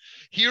empiricism.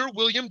 Here,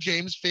 William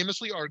James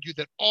famously argued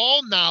that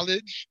all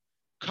knowledge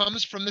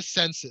comes from the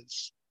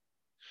senses.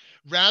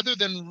 Rather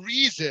than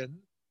reason,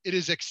 it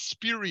is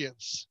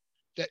experience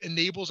that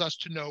enables us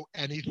to know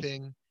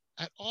anything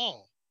at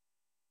all.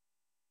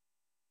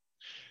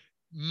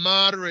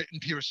 Moderate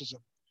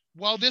empiricism.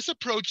 While this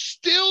approach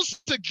still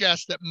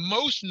suggests that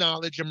most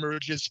knowledge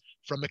emerges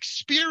from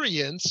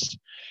experience,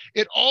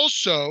 it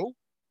also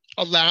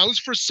allows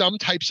for some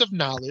types of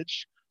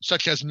knowledge,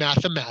 such as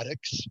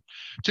mathematics,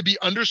 to be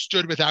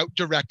understood without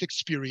direct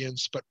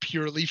experience, but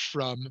purely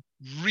from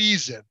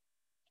reason.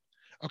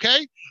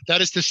 Okay? That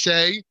is to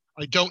say,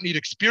 I don't need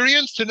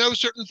experience to know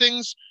certain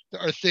things. There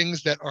are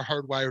things that are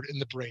hardwired in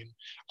the brain.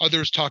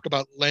 Others talk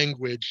about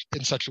language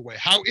in such a way.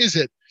 How is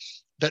it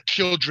that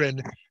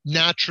children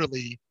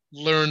naturally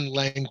learn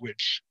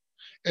language,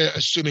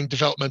 assuming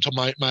developmental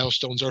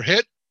milestones are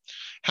hit?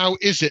 How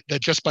is it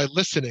that just by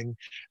listening,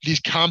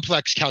 these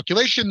complex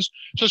calculations,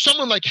 so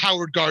someone like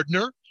Howard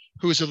Gardner,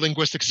 who is a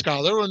linguistic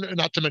scholar, and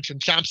not to mention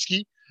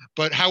Chomsky,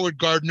 but Howard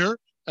Gardner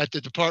at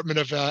the Department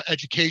of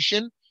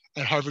Education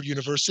at Harvard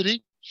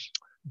University,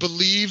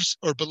 believed,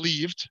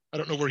 I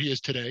don't know where he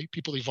is today,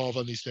 people evolve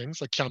on these things,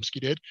 like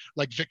Chomsky did,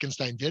 like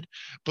Wittgenstein did,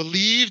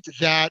 believed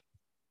that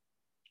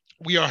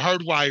we are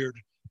hardwired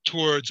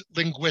towards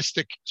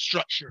linguistic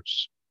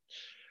structures.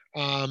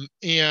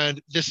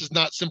 And this is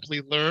not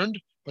simply learned,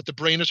 but the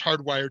brain is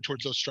hardwired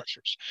towards those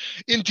structures.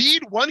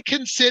 Indeed, one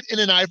can sit in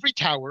an ivory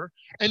tower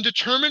and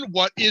determine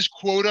what is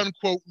quote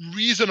unquote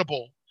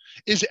reasonable.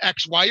 Is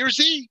X, Y, or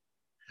Z?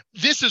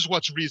 This is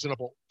what's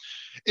reasonable.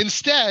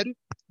 Instead,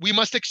 we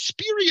must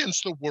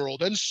experience the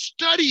world and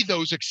study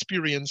those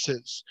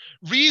experiences.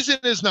 Reason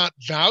is not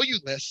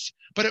valueless,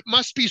 but it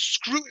must be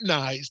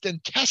scrutinized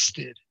and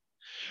tested.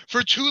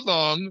 For too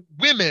long,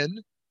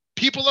 women,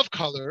 people of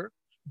color,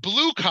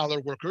 blue collar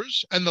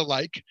workers, and the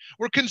like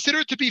were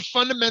considered to be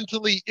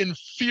fundamentally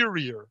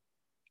inferior.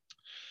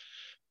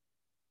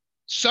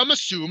 Some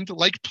assumed,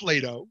 like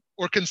Plato,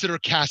 or consider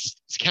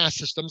caste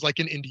systems like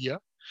in India,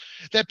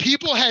 that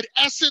people had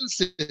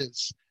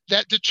essences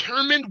that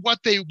determined what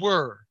they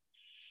were.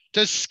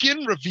 Does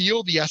skin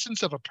reveal the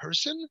essence of a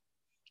person?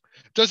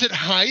 Does it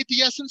hide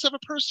the essence of a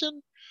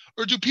person?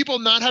 Or do people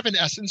not have an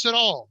essence at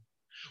all?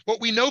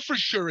 What we know for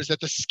sure is that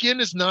the skin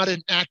is not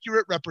an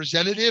accurate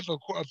representative of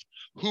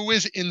who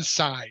is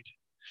inside.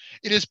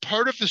 It is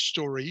part of the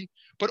story,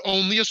 but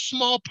only a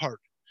small part.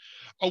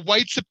 A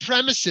white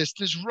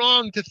supremacist is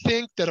wrong to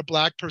think that a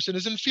black person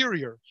is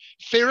inferior.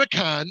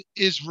 Farrakhan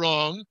is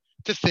wrong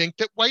to think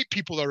that white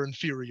people are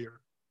inferior.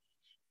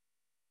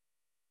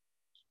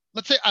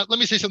 Let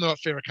me say something about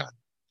Farrakhan.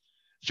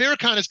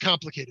 Farrakhan is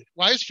complicated.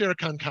 Why is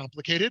Farrakhan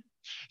complicated?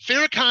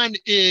 Farrakhan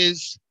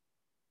is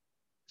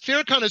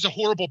a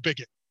horrible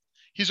bigot.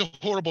 He's a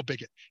horrible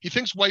bigot. He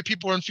thinks white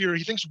people are inferior.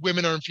 He thinks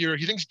women are inferior.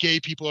 He thinks gay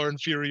people are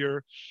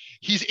inferior.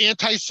 He's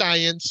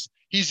anti-science.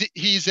 He's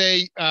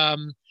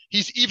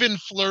even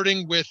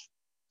flirting with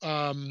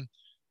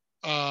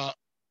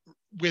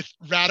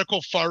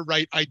radical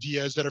far-right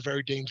ideas that are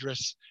very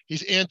dangerous.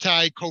 He's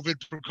anti-COVID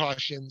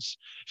precautions.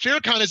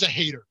 Farrakhan is a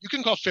hater. You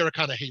can call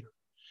Farrakhan a hater.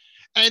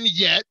 And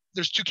yet,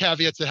 there's two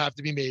caveats that have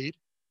to be made.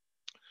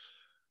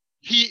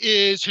 He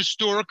is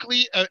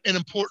historically an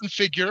important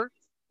figure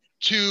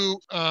to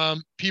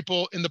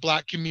people in the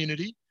Black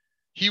community.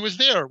 He was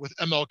there with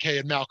MLK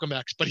and Malcolm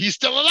X, but he's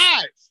still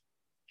alive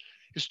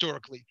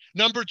historically.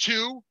 Number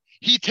two,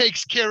 he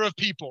takes care of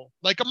people.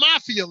 Like a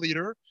mafia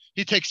leader,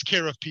 he takes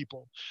care of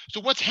people. So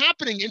what's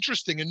happening,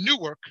 interesting, in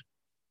Newark,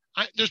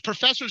 there's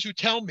professors who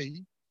tell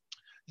me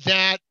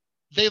that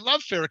they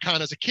love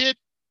Farrakhan as a kid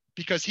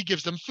because he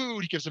gives them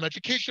food, he gives them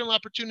educational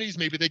opportunities,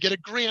 maybe they get a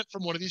grant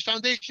from one of these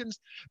foundations,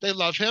 they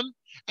love him,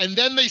 and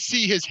then they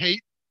see his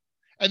hate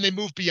and they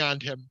move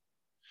beyond him.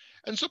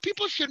 And so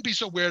people shouldn't be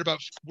so worried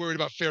about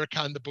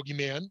Farrakhan, the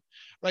boogeyman,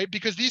 right?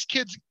 Because these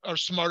kids are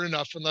smart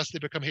enough, unless they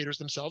become haters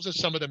themselves, as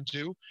some of them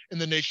do in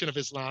the Nation of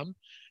Islam,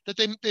 that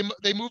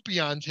they move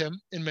beyond him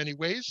in many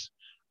ways.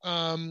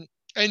 And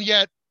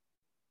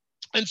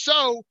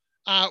so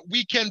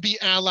we can be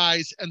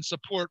allies and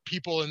support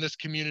people in this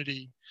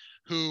community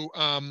who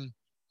are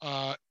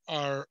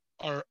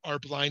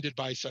blinded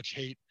by such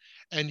hate,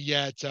 and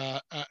yet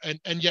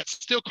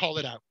still call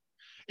it out.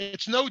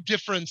 It's no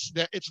different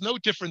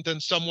than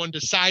someone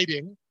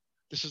deciding,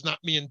 this is not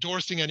me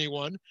endorsing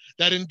anyone,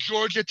 that in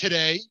Georgia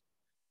today,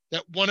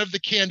 that one of the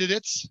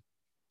candidates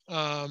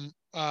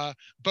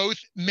both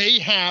may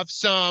have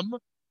some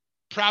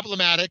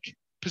problematic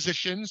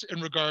positions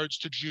in regards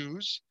to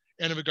Jews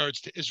and in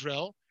regards to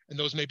Israel, and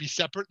those may be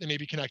separate, they may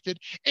be connected,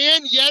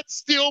 and yet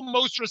still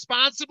most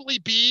responsibly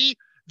be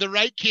the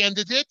right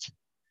candidate,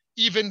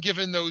 even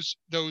given those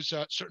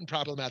certain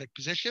problematic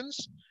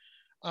positions.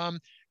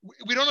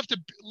 We don't have to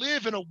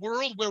live in a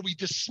world where we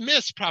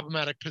dismiss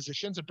problematic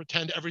positions and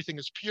pretend everything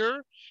is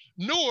pure,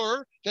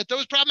 nor that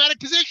those problematic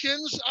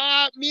positions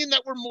mean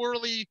that we're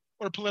morally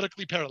or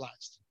politically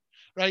paralyzed,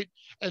 right?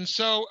 And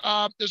so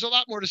there's a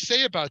lot more to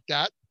say about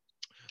that.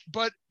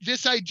 But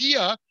this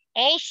idea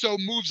also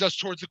moves us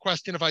towards the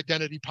question of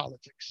identity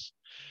politics.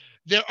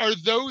 There are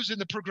those in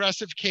the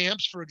progressive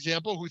camps, for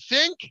example, who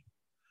think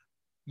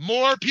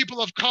more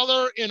people of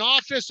color in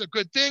office, a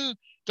good thing.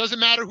 Doesn't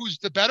matter who's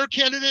the better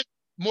candidate,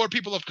 more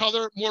people of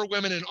color, more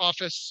women in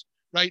office,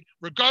 right?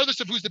 Regardless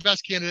of who's the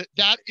best candidate,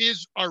 that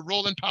is our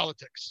role in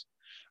politics,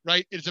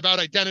 right? It's about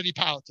identity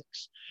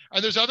politics.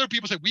 And there's other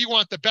people say, we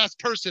want the best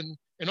person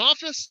in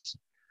office.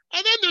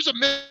 And then there's a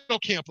middle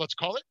camp, let's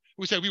call it,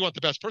 who say we want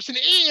the best person,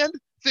 and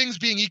things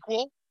being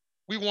equal,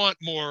 we want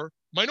more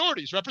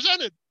minorities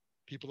represented.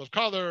 People of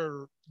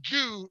color,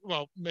 Jew,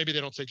 well, maybe they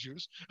don't say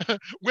Jews,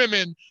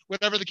 women,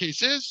 whatever the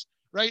case is,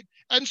 right?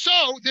 And so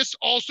this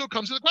also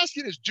comes to the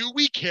question is, do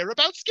we care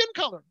about skin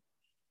color,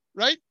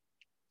 right?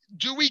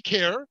 Do we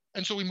care?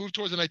 And so we move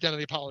towards an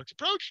identity politics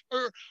approach,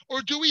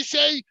 or do we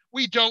say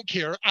we don't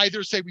care?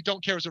 Either say we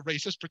don't care as a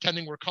racist,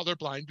 pretending we're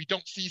colorblind, we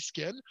don't see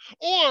skin,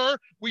 or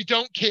we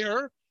don't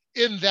care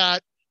in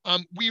that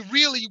we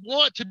really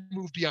want to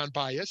move beyond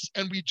bias,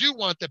 and we do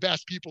want the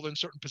best people in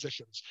certain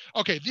positions.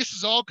 Okay, this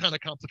is all kind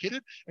of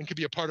complicated and could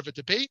be a part of a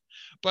debate,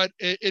 but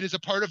it is a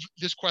part of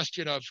this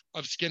question of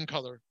skin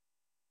color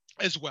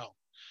as well,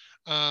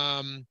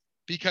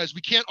 because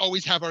we can't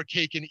always have our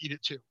cake and eat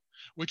it too,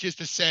 which is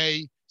to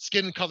say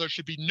skin color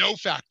should be no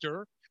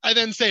factor, and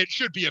then say it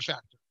should be a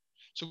factor.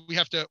 So we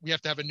have to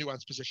have a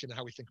nuanced position in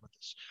how we think about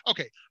this.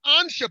 Okay,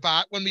 on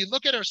Shabbat, when we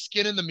look at our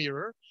skin in the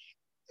mirror,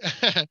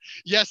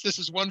 Yes, this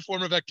is one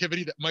form of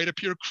activity that might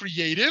appear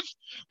creative,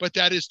 but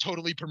that is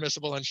totally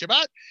permissible on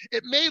Shabbat.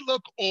 It may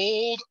look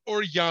old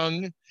or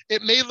young.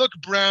 It may look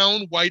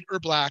brown, white, or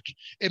black.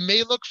 It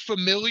may look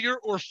familiar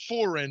or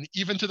foreign,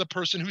 even to the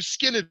person whose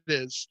skin it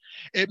is.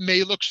 It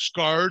may look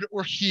scarred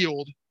or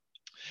healed.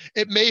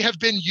 It may have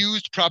been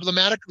used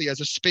problematically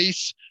as a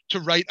space to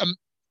write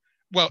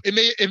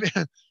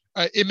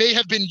it may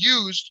have been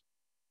used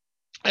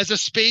as a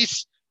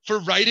space for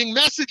writing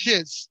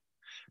messages,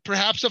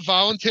 perhaps a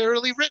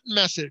voluntarily written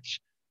message,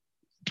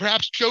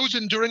 perhaps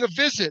chosen during a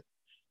visit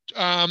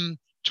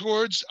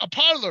towards a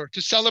parlor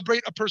to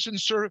celebrate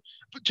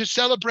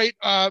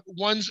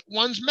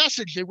one's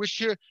message they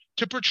wish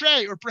to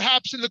portray, or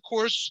perhaps in the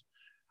course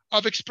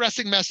of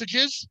expressing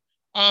messages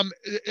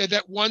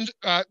that one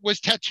was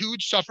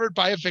tattooed, suffered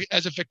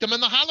as a victim in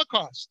the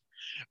Holocaust.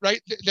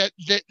 Right, that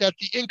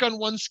the ink on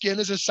one's skin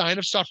is a sign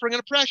of suffering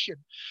and oppression.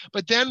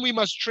 But then we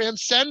must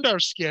transcend our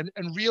skin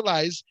and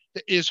realize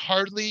that it is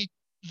hardly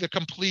the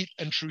complete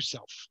and true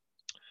self.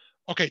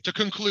 Okay, to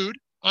conclude,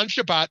 on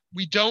Shabbat,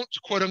 we don't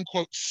quote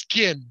unquote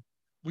skin.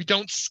 We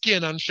don't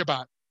skin on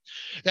Shabbat.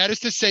 That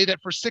is to say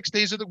that for 6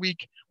 days of the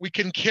week, we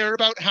can care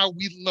about how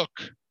we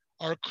look,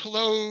 our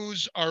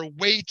clothes, our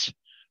weight,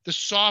 the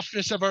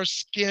softness of our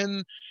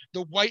skin,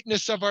 the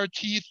whiteness of our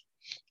teeth.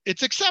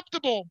 It's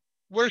acceptable.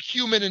 We're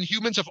human, and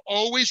humans have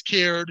always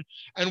cared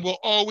and will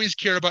always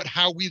care about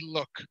how we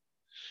look.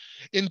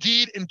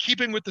 Indeed, in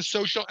keeping with the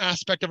social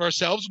aspect of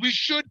ourselves, we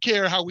should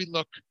care how we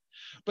look.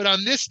 But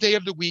on this day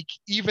of the week,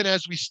 even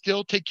as we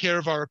still take care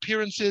of our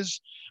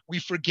appearances, we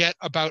forget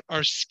about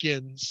our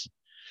skins.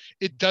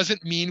 It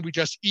doesn't mean we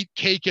just eat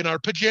cake in our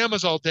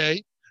pajamas all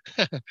day.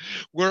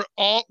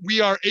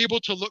 We are able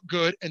to look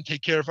good and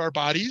take care of our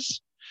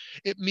bodies.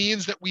 It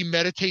means that we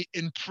meditate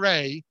and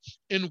pray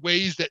in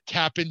ways that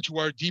tap into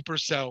our deeper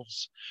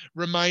selves,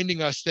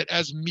 reminding us that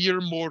as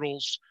mere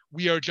mortals,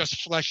 we are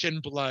just flesh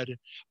and blood.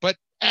 But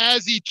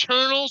as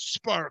eternal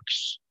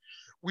sparks,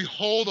 we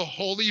hold a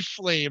holy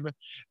flame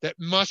that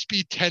must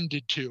be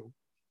tended to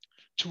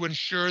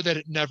ensure that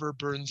it never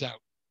burns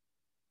out.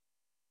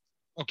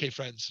 Okay,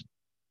 friends,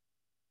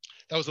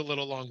 that was a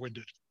little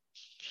long-winded.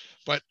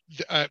 But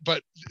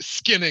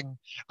skinning,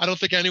 I don't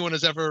think anyone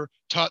has ever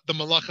taught the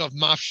malacha of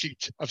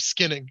Mafshit, of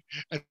skinning,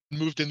 and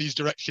moved in these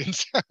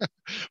directions.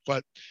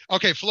 But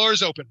okay, floor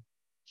is open.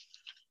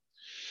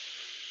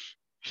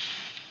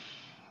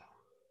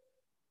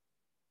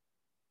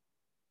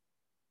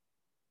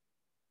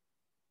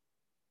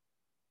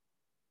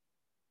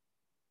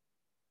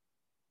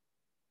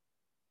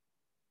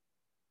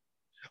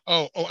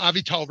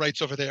 Avital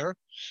writes over there.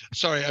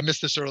 Sorry, I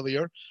missed this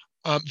earlier.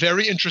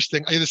 Very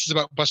interesting. This is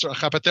about Basar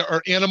Acha, but there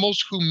are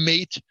animals who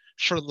mate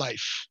for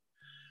life.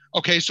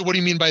 Okay, so what do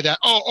you mean by that?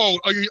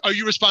 Are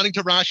you responding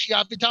to Rashi,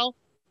 Avital?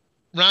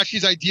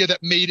 Rashi's idea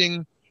that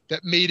mating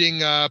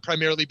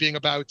primarily being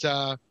about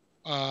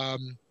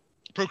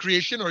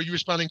procreation, or are you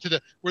responding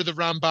to where the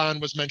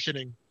Ramban was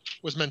mentioning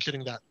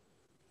that?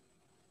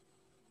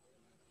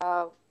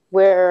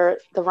 Where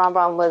the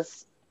Rambam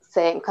was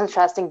saying,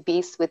 contrasting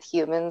beasts with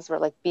humans, where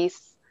like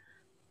beasts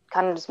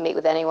kind of just mate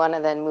with anyone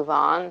and then move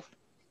on.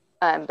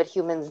 But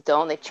humans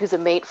don't. They choose a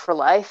mate for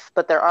life,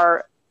 but there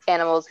are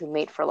animals who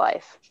mate for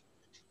life.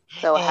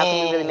 So how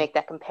can we really make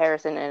that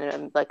comparison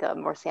in a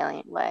more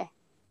salient way?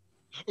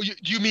 Do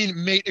you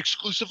mean mate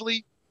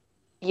exclusively?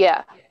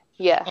 Yeah.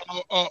 Okay.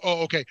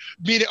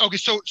 Okay.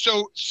 So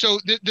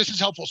this is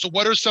helpful. So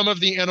what are some of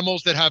the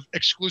animals that have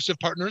exclusive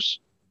partners?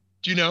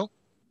 Do you know?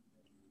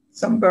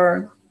 Some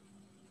bird.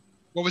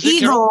 What was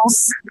it?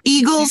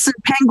 Eagles and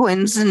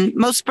penguins, and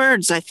most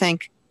birds, I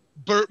think.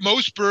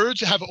 Most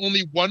birds have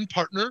only one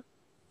partner.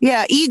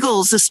 Yeah,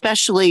 eagles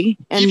especially,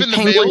 and even the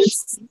penguins.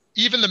 Males?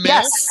 Even the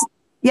males?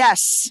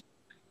 Yes.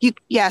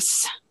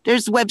 Yes.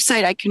 There's a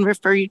website I can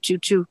refer you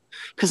to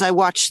because I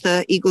watched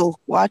the Eagle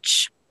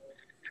Watch.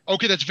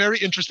 Okay, that's very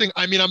interesting.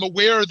 I mean, I'm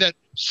aware that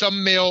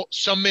some male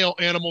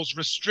animals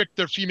restrict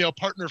their female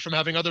partner from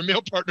having other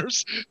male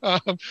partners,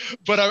 but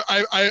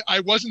I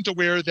wasn't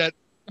aware that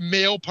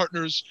male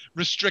partners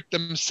restrict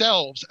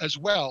themselves as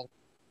well.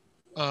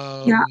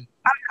 Yeah,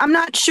 I'm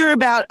not sure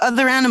about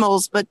other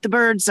animals, but the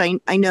birds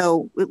I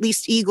know, at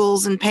least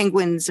eagles and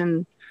penguins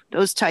and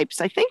those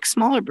types. I think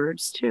smaller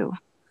birds too,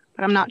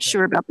 but I'm not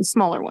sure about the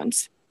smaller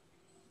ones.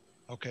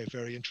 Okay,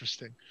 very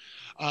interesting.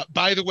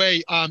 By the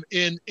way,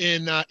 in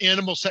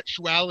animal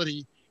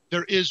sexuality,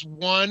 there is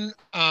one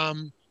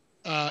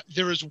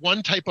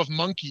type of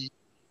monkey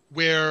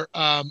where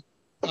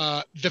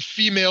the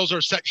females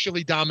are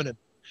sexually dominant.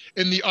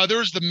 In the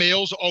others, the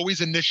males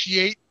always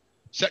initiate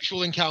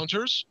sexual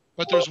encounters.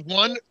 But there's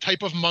one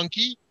type of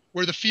monkey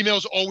where the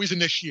females always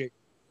initiate,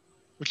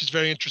 which is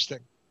very interesting.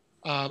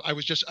 I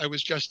was just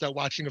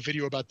watching a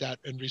video about that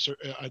and research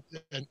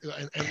and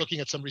looking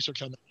at some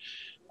research on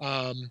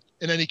that.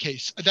 In any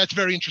case, that's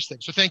very interesting.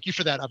 So thank you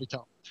for that,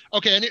 Avital.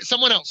 Okay, and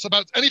someone else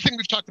about anything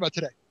we've talked about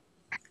today.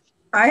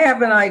 I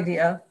have an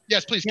idea.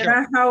 Yes, please. You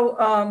know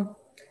how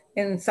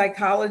in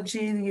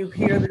psychology you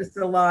hear this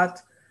a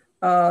lot.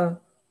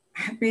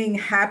 being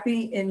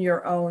happy in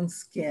your own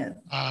skin.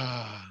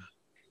 Ah,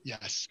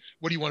 yes.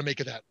 What do you want to make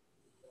of that?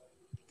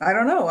 I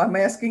don't know. I'm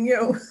asking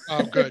you.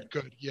 Oh, good.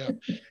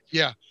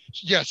 Yeah.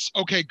 Yes.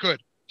 Okay,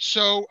 good.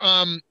 So,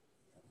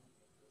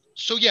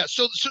 so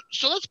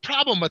let's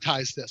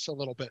problematize this a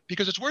little bit,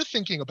 because it's worth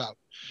thinking about.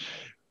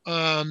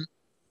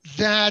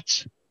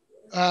 That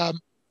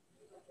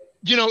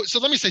So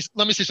let me say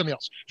something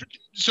else.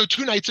 So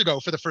 2 nights ago,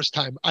 for the first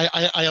time,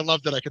 I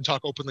love that I can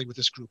talk openly with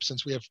this group,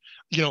 since we have,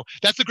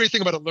 that's the great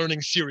thing about a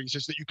learning series,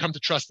 is that you come to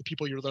trust the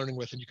people you're learning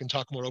with, and you can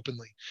talk more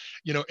openly,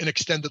 an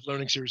extended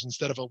learning series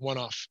instead of a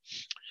one-off.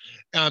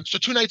 So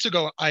 2 nights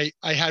ago, I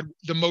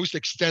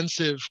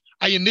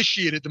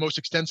initiated the most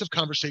extensive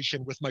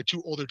conversation with my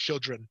 2 older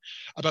children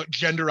about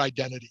gender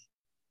identity.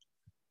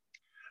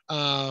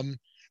 And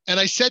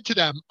I said to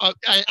them,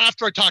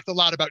 after I talked a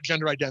lot about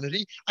gender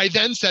identity, I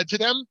then said to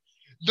them,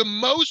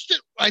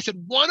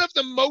 one of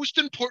the most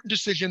important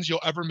decisions you'll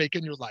ever make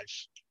in your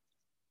life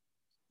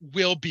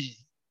will be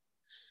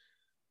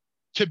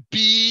to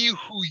be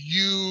who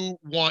you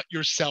want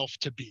yourself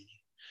to be,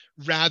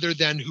 rather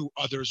than who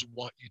others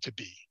want you to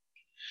be.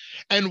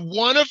 And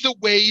one of the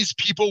ways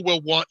people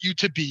will want you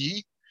to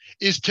be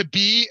is to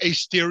be a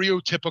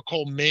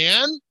stereotypical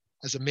man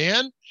as a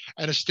man,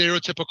 and a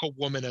stereotypical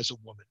woman as a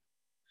woman.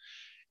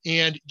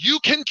 And you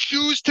can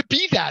choose to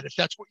be that if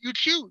that's what you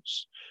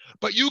choose.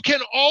 But you can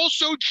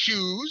also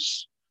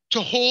choose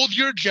to hold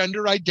your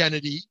gender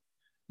identity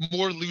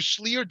more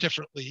loosely or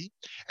differently,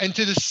 and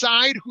to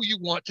decide who you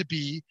want to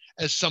be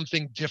as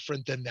something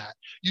different than that.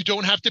 You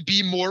don't have to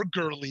be more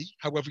girly,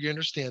 however you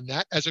understand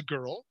that, as a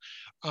girl.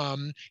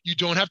 You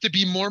don't have to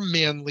be more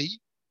manly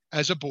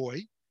as a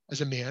boy, as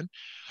a man.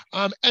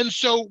 And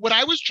so what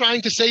I was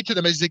trying to say to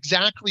them is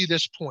exactly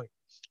this point,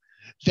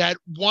 that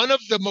one of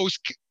the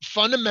most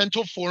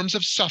fundamental forms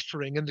of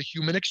suffering in the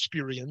human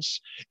experience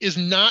is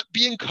not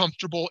being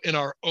comfortable in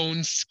our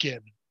own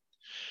skin.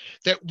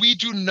 That we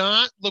do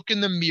not look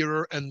in the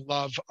mirror and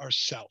love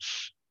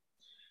ourselves.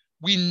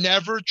 We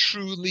never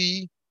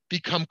truly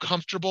become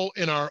comfortable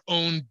in our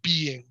own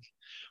being.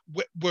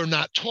 We're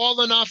not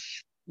tall enough.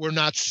 We're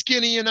not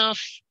skinny enough.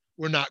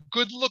 We're not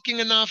good looking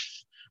enough.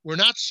 We're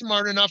not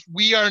smart enough.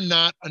 We are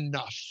not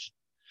enough.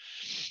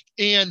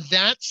 And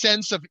that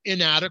sense of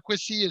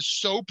inadequacy is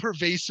so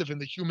pervasive in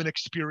the human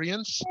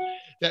experience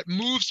that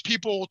moves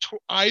people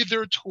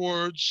either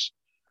towards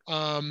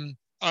a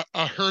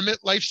hermit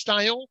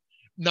lifestyle,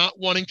 not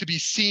wanting to be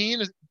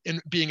seen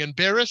and being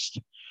embarrassed,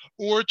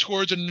 or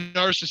towards a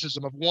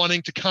narcissism of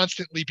wanting to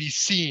constantly be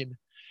seen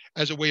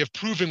as a way of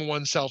proving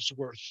oneself's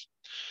worth.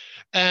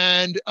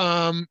 And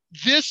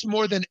this,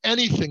 more than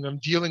anything, I'm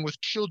dealing with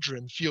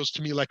children, feels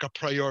to me like a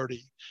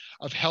priority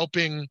of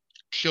helping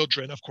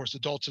children, of course,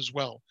 adults as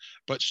well,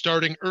 but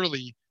starting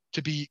early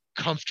to be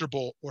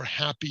comfortable or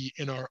happy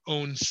in our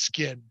own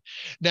skin.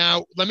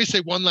 Now, let me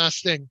say one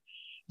last thing.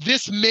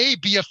 This may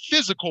be a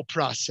physical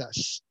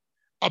process,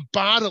 a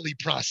bodily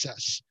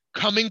process,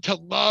 coming to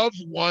love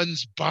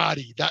one's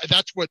body.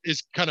 That's what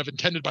is kind of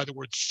intended by the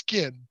word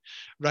skin,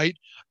 right?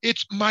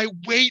 It's my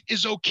weight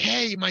is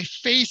okay. My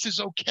face is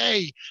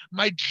okay.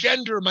 My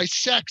gender, my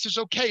sex is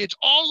okay. It's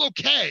all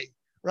okay,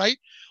 right?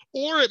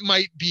 Or it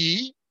might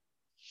be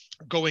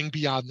going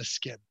beyond the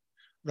skin,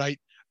 right?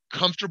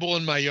 Comfortable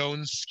in my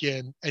own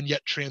skin, and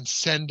yet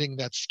transcending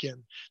that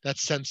skin, that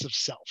sense of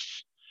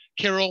self.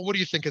 Carol, what do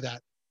you think of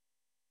that?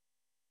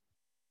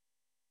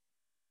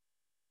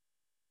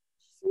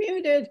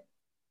 Muted.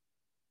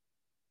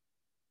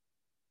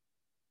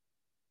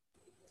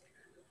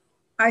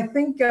 I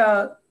think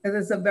it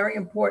is a very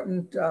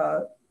important,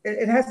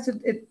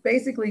 it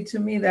basically, to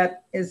me,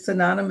 that is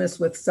synonymous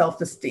with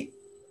self-esteem.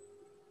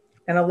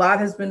 And a lot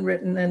has been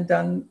written and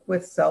done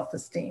with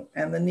self-esteem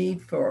and the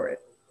need for it.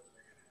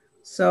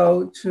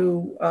 So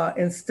to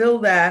instill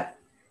that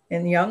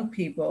in young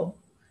people,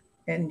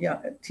 and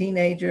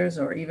teenagers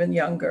or even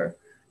younger,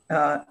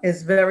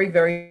 is very,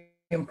 very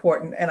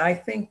important. And I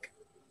think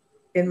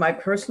in my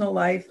personal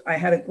life, I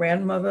had a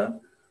grandmother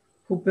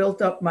who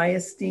built up my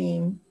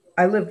esteem.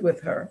 I lived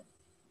with her.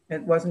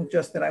 It wasn't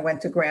just that I went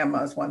to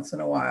grandma's once in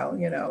a while,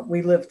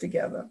 we lived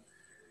together.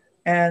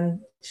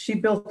 And she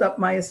built up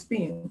my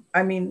esteem.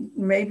 I mean,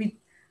 maybe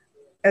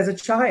as a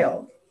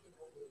child.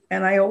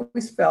 And I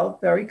always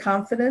felt very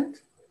confident.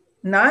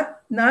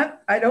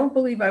 I don't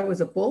believe I was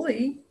a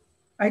bully.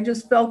 I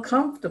just felt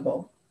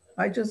comfortable.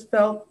 I just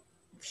felt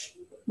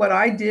what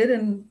I did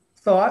and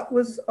thought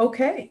was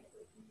okay.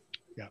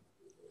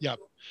 Yeah.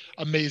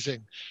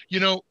 Amazing.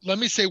 Let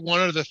me say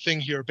one other thing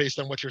here based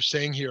on what you're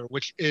saying here,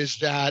 which is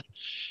that,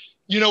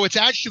 it's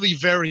actually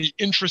very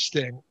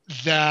interesting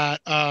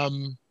that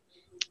I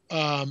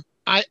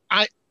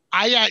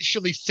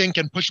actually think,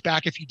 and push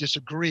back if you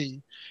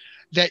disagree,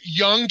 that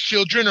young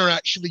children are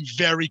actually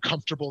very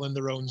comfortable in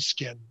their own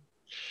skin.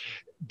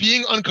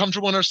 Being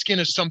uncomfortable in our skin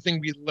is something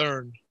we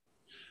learn.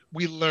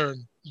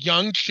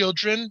 Young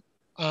children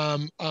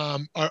don't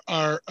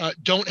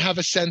have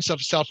a sense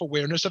of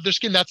self-awareness of their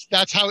skin.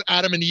 That's how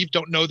Adam and Eve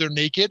don't know they're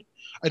naked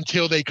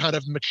until they kind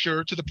of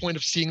mature to the point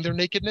of seeing their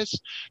nakedness.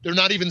 They're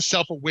not even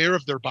self-aware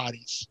of their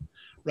bodies.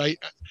 right?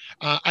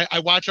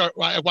 I watch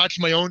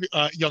my own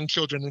young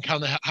children and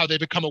kind of how they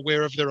become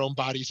aware of their own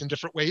bodies in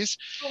different ways.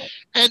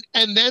 And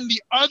then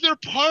the other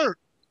part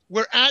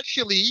where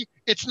actually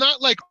it's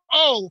not like,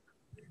 oh,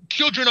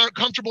 children aren't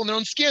comfortable in their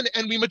own skin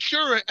and we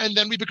mature and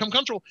then we become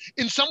comfortable.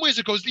 In some ways,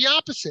 it goes the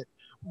opposite.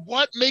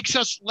 What makes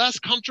us less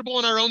comfortable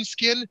in our own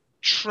skin?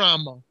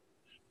 Trauma.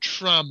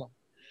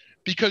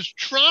 Because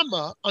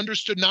trauma,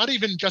 understood not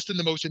even just in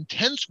the most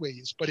intense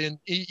ways, but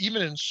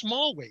even in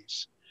small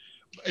ways,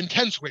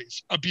 intense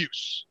ways,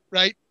 abuse,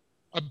 right?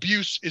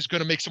 Abuse is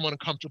going to make someone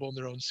uncomfortable in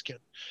their own skin.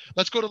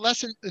 Let's go to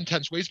less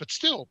intense ways, but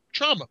still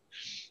trauma.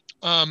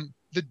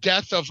 The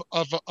death of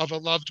a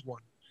loved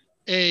one,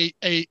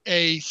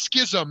 a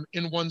schism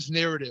in one's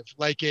narrative,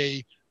 like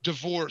a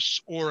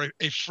divorce or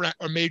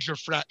a major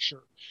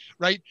fracture,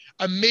 right?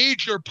 A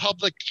major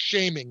public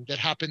shaming that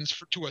happens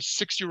to a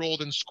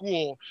 6-year-old in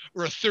school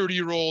or a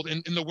 30-year-old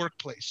in the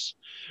workplace,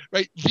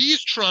 right?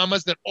 These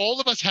traumas that all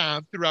of us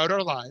have throughout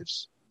our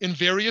lives in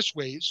various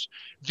ways,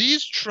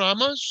 these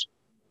traumas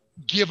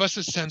give us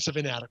a sense of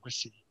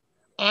inadequacy.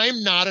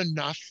 I'm not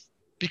enough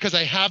because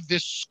I have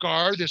this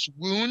scar, this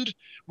wound,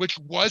 which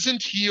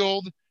wasn't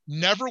healed,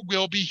 never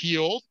will be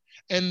healed,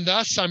 and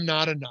thus I'm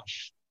not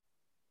enough.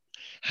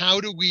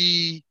 How do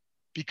we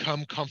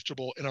become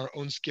comfortable in our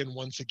own skin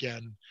once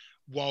again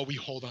while we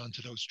hold on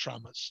to those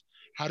traumas?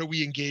 How do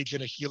we engage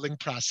in a healing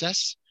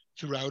process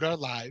throughout our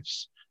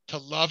lives to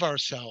love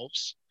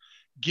ourselves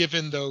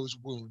given those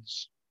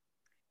wounds?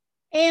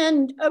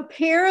 And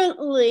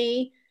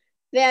apparently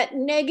that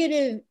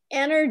negative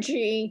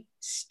energy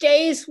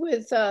stays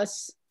with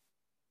us.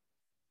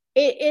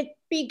 It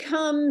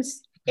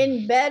becomes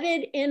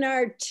embedded in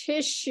our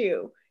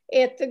tissue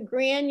at the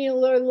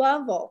granular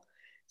level.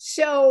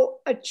 So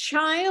a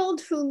child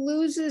who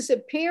loses a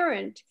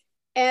parent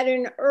at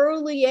an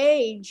early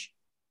age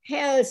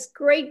has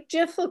great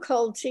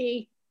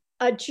difficulty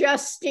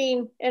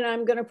adjusting, and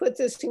I'm going to put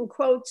this in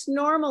quotes,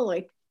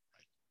 normally.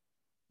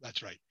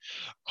 That's right,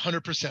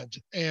 100%.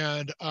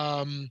 And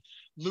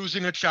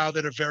losing a child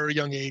at a very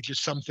young age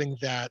is something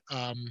that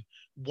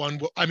one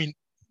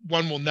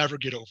will never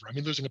get over. I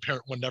mean, losing a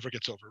parent, one never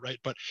gets over, right?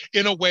 But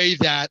in a way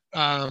that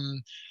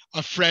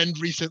a friend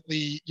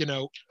recently,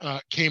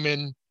 came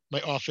in my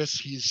office.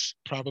 He's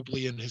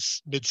probably in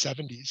his mid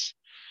 70s.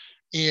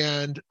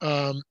 And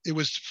it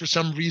was for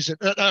some reason,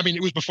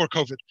 it was before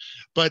COVID,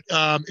 but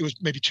it was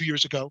maybe 2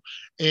 years ago.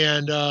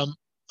 And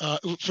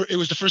it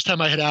was the first time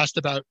I had asked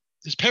about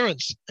his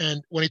parents.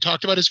 And when he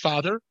talked about his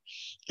father,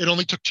 it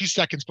only took 2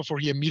 seconds before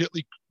he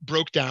immediately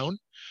broke down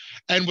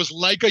and was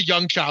like a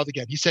young child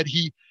again. He said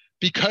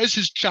because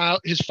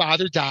his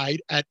father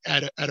died at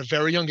a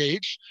very young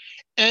age,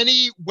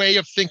 any way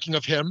of thinking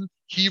of him,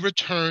 he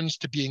returns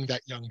to being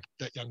that young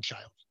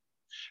child,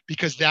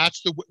 because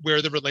that's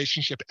where the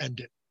relationship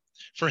ended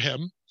for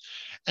him.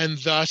 And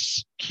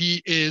thus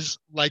he is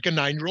like a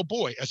 9-year-old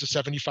boy as a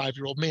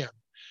 75-year-old man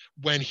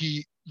when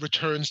he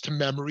returns to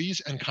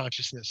memories and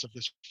consciousness of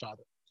this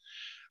father.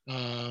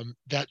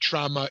 That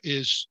trauma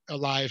is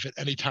alive at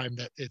any time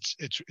that it's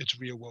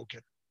reawoken.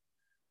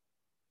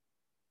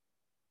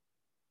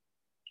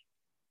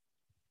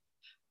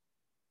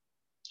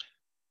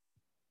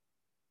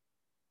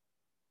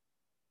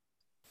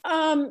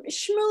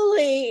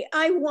 Shmuley,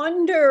 I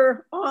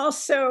wonder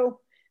also,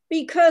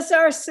 because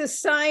our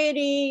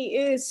society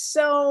is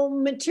so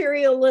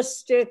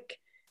materialistic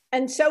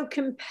and so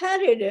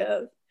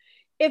competitive,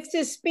 if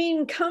this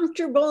being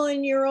comfortable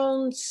in your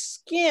own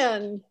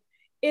skin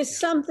is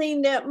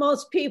something that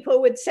most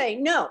people would say,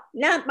 no,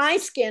 not my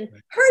skin,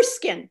 right. Her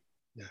skin.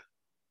 Yeah,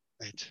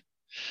 right.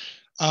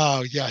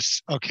 Oh,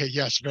 yes. Okay,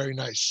 yes, very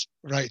nice.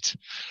 Right.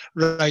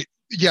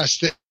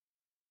 Yes,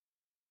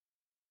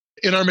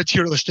 in our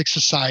materialistic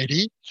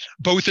society,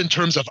 both in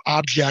terms of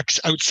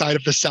objects outside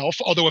of the self,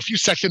 although a few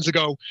sections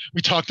ago,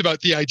 we talked about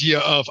the idea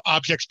of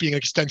objects being an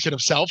extension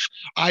of self,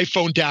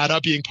 iPhone data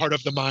being part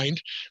of the mind,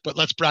 but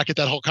let's bracket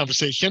that whole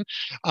conversation.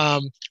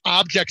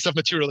 Objects of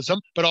materialism,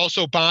 but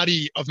also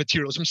body of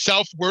materialism,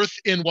 self-worth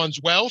in one's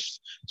wealth,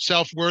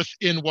 self-worth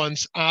in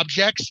one's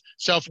objects,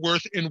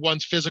 self-worth in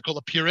one's physical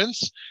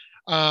appearance,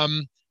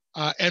 and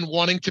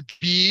wanting to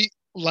be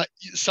like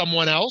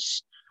someone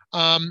else.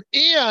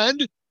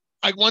 And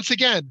once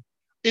again,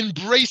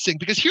 embracing,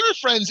 because here,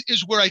 friends,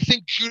 is where I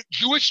think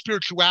Jewish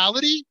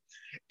spirituality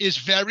is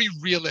very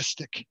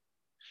realistic.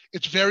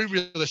 It's very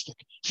realistic.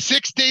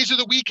 6 days of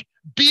the week,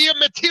 be a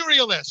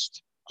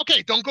materialist.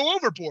 Okay, don't go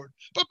overboard,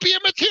 but be a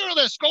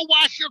materialist. Go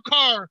wash your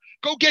car.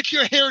 Go get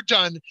your hair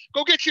done.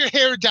 Go get your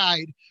hair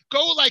dyed.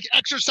 Go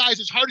exercise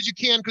as hard as you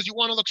can because you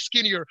want to look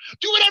skinnier.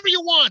 Do whatever you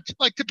want,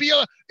 to be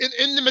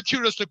in the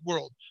materialistic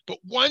world. But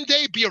one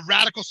day, be a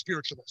radical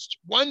spiritualist.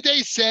 One day,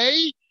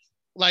 say,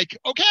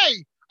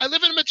 okay, I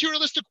live in a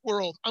materialistic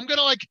world. I'm going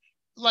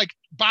to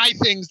buy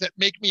things that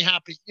make me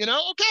happy,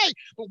 okay.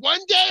 But one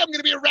day I'm going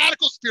to be a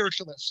radical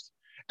spiritualist.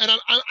 And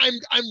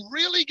I'm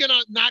really going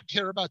to not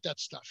care about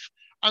that stuff.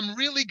 I'm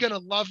really going to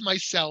love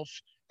myself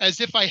as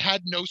if I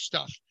had no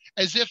stuff,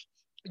 as if,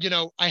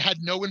 I had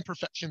no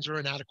imperfections or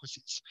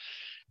inadequacies.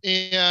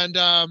 And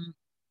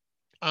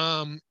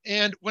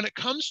And when it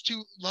comes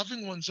to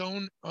loving one's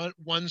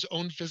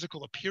own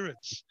physical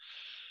appearance,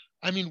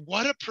 I mean,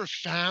 what a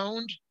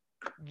profound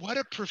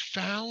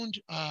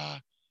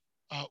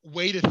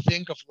way to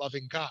think of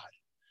loving God,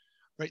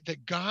 right?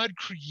 That God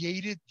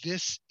created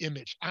this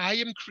image. I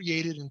am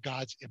created in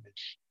God's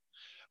image.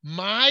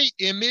 My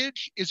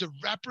image is a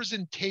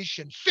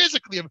representation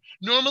physically of,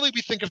 normally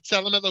we think of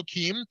Tselem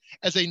Elohim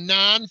as a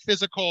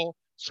non-physical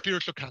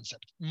spiritual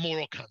concept,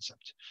 moral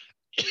concept.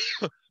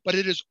 But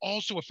it is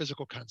also a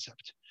physical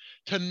concept.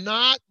 To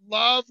not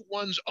love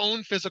one's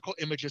own physical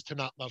image is to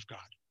not love God.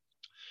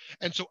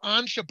 And so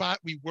on Shabbat,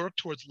 we work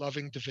towards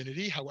loving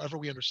divinity, however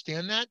we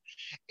understand that.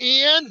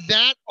 And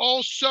that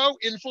also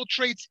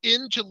infiltrates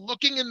into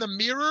looking in the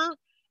mirror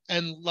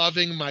and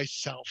loving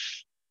myself.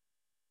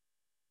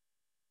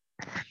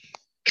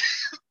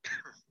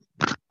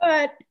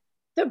 But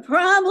the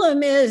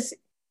problem is,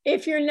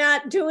 if you're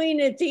not doing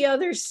it the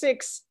other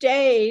 6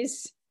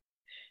 days,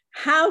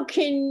 how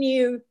can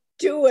you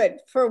do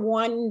it for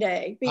one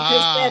day?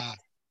 Because that's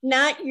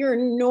not your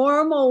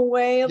normal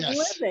way of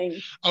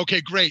living. Okay,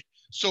 great.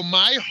 So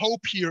my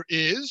hope here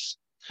is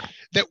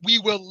that we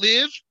will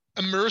live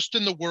immersed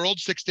in the world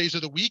 6 days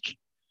of the week.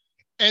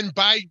 And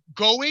by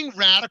going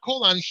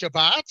radical on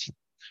Shabbat,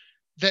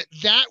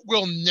 that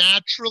will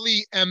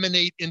naturally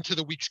emanate into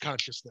the week's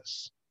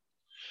consciousness.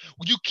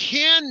 You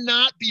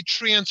cannot be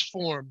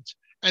transformed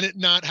and it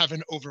not have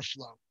an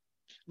overflow,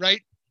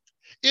 right?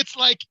 It's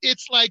like,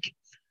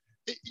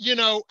 you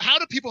know, how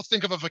do people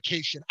think of a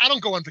vacation? I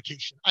don't go on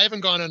vacation. I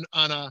haven't gone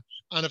on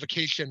a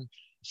vacation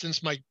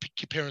since my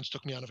parents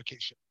took me on a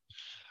vacation.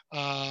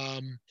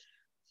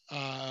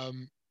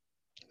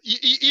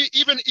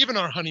 Even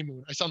our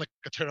honeymoon, I sound like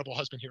a terrible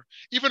husband here.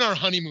 Even our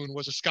honeymoon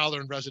was a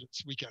scholar in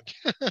residence weekend.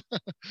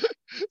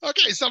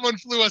 Okay, someone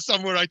flew us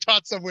somewhere. I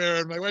taught somewhere,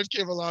 and my wife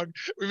came along.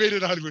 We made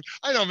it a honeymoon.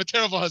 I know I'm a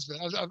terrible husband.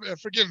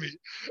 Forgive me,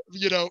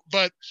 you know.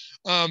 But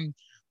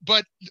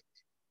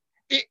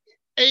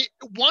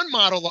one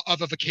model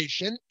of a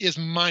vacation is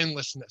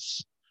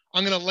mindlessness.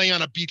 I'm going to lay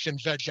on a beach and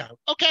veg out.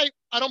 Okay,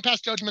 I don't pass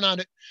judgment on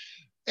it.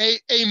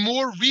 A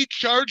more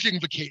recharging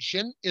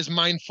vacation is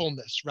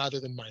mindfulness rather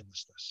than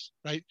mindlessness,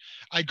 right?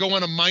 I go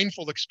on a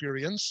mindful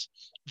experience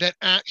that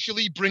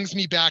actually brings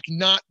me back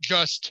not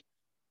just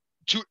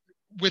to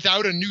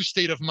without a new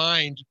state of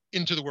mind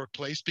into the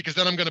workplace, because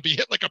then I'm going to be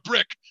hit like a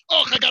brick.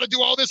 Oh, I got to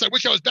do all this. I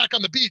wish I was back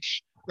on the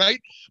beach, right?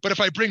 But if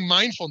I bring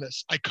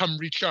mindfulness, I come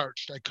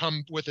recharged. I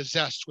come with a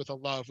zest, with a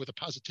love, with a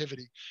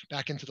positivity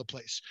back into the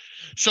place.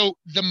 So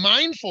the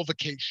mindful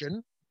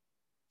vacation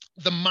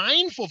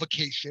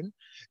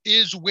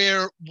is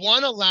where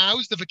one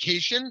allows the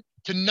vacation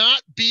to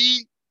not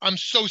be, I'm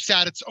so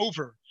sad it's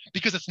over,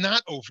 because it's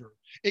not over.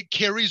 It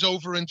carries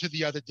over into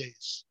the other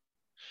days.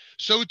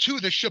 So too,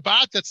 the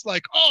Shabbat that's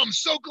like, oh, I'm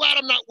so glad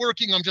I'm not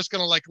working. I'm just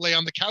going to like lay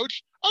on the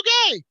couch.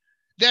 Okay.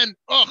 Then,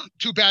 oh,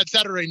 too bad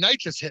Saturday night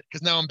just hit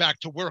because now I'm back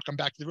to work. I'm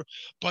back to the work.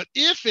 But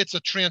if it's a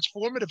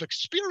transformative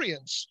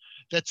experience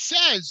that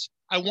says,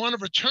 I want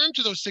to return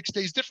to those 6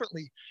 days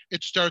differently,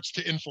 it starts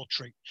to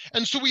infiltrate.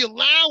 And so we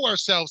allow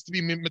ourselves to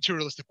be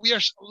materialistic. We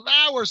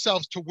allow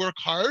ourselves to work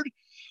hard,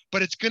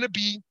 but it's going to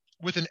be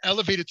with an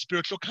elevated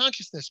spiritual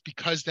consciousness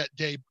because that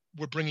day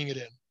we're bringing it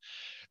in.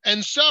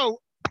 And so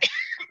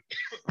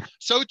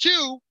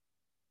too,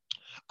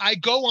 I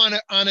go on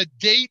a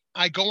date.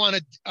 I go on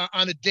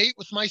a date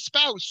with my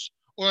spouse,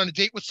 or on a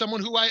date with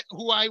someone who I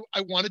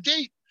want to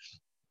date,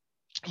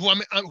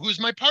 who's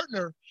my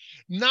partner,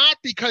 not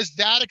because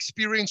that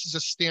experience is a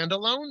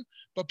standalone,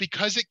 but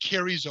because it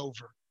carries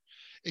over.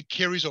 It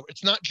carries over.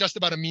 It's not just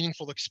about a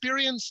meaningful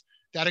experience.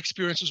 That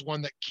experience is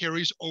one that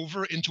carries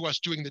over into us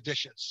doing the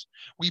dishes.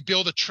 We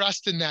build a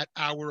trust in that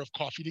hour of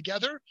coffee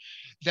together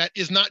that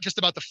is not just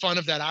about the fun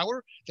of that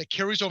hour, that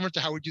carries over to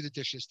how we do the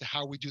dishes, to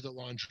how we do the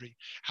laundry,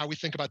 how we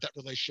think about that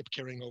relationship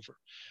carrying over.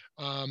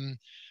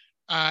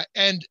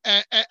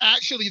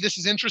 Actually, this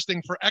is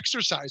interesting for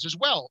exercise as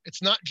well.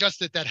 It's not just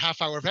that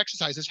half hour of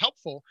exercise is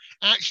helpful.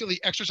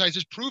 Actually, exercise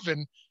is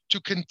proven to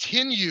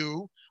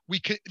continue.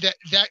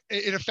 That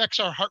it affects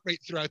our heart rate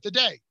throughout the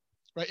day.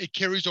 Right? It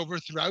carries over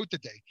throughout the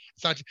day.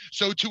 It's not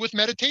so too with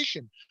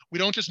meditation. We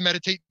don't just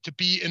meditate to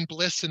be in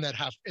bliss in that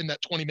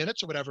 20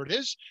 minutes or whatever it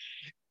is.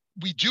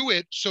 We do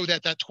it so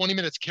that 20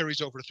 minutes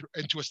carries over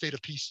into a state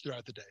of peace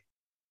throughout the day.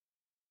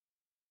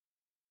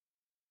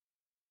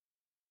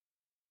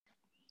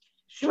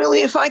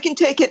 Shmuley, if I can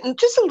take it in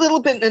just a little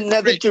bit in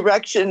another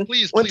direction,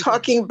 please,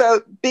 talking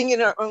about being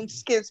in our own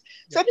skins.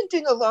 So I've been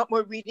doing a lot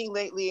more reading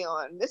lately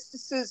on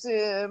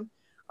mysticism,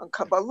 on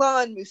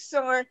Kabbalah and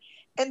Musar.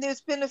 And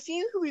there's been a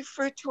few who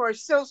refer to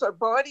ourselves, our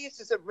bodies,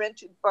 as a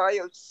rented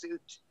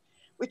biosuit,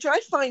 which I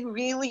find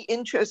really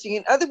interesting.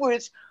 In other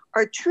words,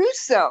 our true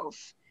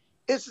self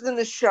is the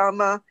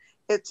neshama.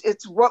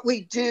 It's what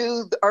we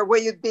do. Our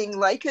way of being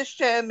like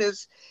Hashem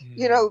is,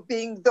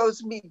 being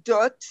those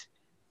midot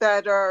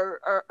that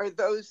are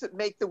those that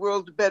make the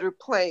world a better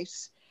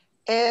place.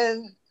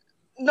 And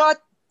not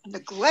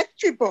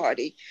neglect your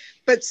body,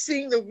 but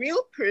seeing the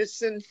real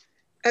person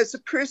as a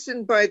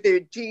person by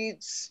their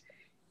deeds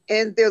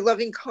and their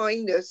loving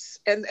kindness.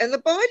 And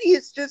the body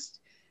is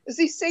just, as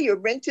they say, a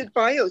rented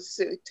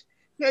biosuit.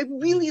 I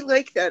really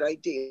like that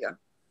idea.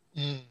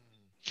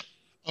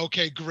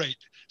 Okay, great.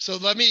 So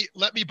let me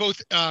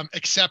both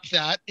accept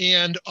that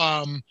and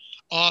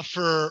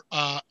offer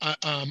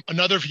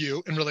another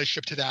view in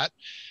relationship to that.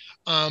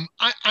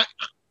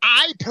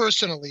 I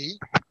personally,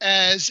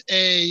 as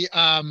a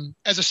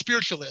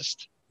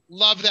spiritualist,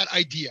 love that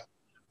idea.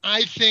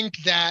 I think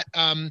that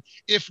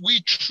if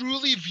we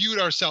truly viewed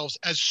ourselves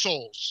as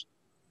souls,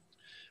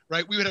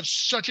 right, we would have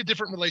such a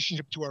different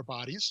relationship to our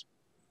bodies.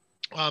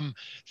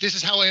 This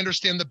is how I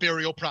understand the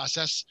burial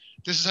process.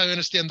 This is how I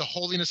understand the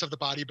holiness of the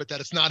body, but that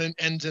it's not an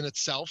end in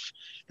itself.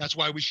 That's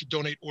why we should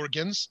donate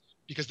organs,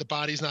 because the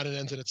body is not an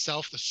end in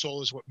itself. The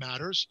soul is what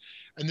matters.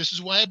 And this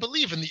is why I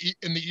believe in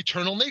the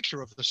eternal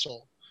nature of the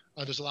soul.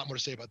 There's a lot more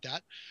to say about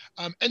that.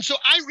 And so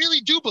I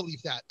really do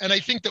believe that. And I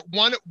think that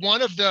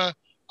one of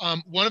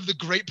the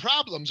great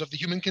problems of the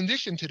human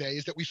condition today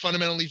is that we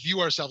fundamentally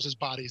view ourselves as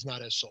bodies,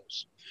 not as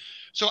souls.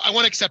 So I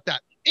want to accept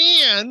that.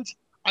 And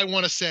I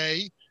want to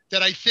say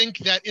that I think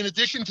that in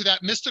addition to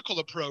that mystical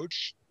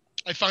approach,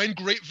 I find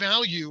great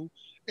value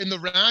in the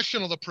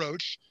rational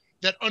approach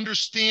that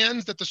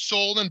understands that the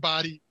soul and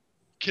body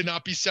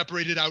cannot be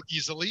separated out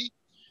easily.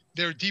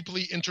 They're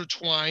deeply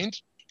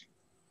intertwined.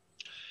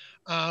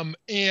 And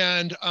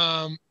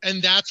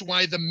that's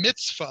why the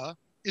mitzvah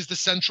is the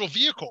central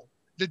vehicle.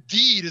 The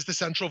deed is the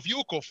central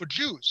vehicle for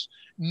Jews,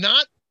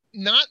 not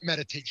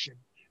meditation,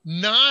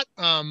 not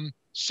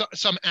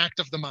some act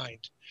of the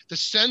mind. The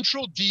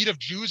central deed of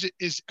Jews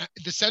is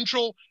the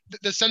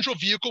central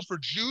vehicle for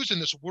Jews in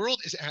this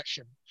world is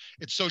action.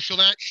 It's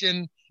social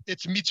action.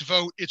 It's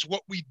mitzvot. It's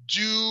what we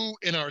do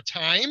in our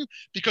time,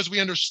 because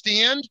we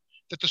understand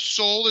that the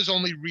soul is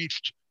only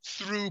reached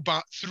through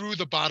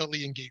the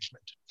bodily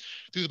engagement.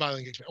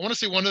 I want to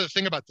say one other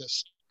thing about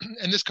this,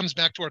 and this comes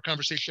back to our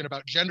conversation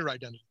about gender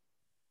identity.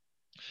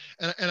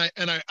 And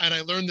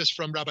I learned this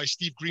from Rabbi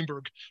Steve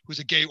Greenberg, who's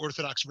a gay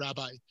Orthodox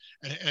rabbi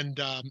and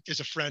is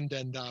a friend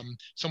and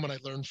someone I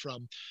learned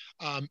from.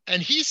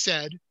 And he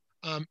said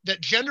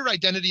that gender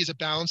identity is a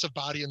balance of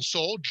body and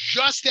soul,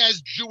 just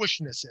as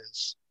Jewishness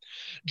is.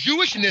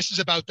 Jewishness is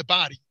about the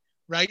body,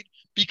 right?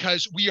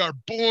 Because we are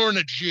born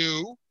a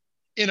Jew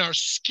in our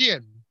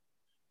skin,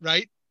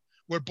 right?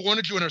 We're born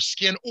a Jew in our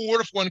skin,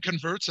 or if one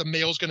converts, a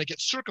male is going to get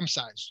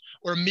circumcised,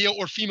 or a male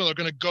or female are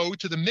going to go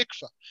to the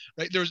mikveh,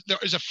 right? There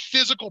is a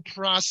physical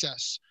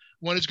process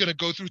one is going to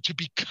go through to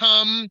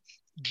become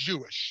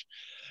Jewish.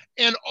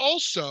 And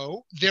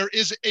also, there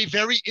is a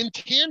very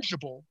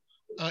intangible,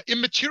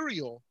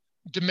 immaterial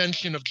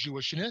dimension of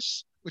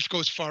Jewishness, which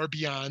goes far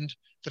beyond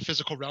the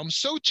physical realm.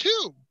 So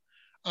too,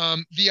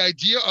 the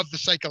idea of the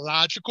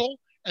psychological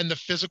and the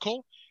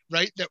physical,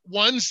 right? That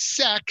one's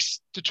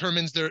sex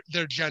determines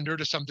their gender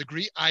to some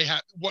degree.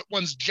 What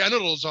one's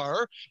genitals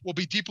are will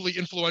be deeply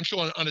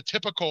influential on a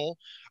typical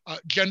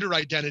gender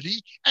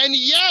identity. And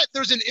yet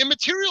there's an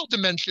immaterial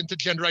dimension to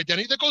gender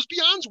identity that goes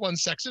beyond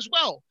one's sex as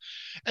well.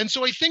 And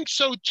so I think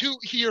so too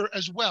here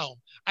as well.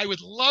 I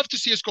would love to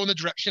see us go in the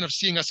direction of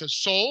seeing us as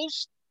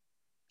souls.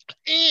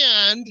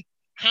 And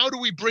how do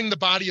we bring the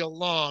body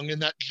along in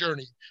that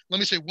journey? Let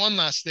me say one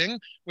last thing,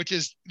 which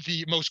is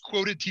the most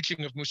quoted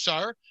teaching of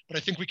Musar, but I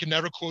think we can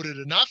never quote it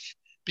enough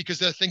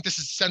because I think this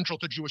is central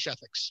to Jewish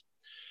ethics.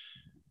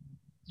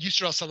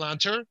 Yisrael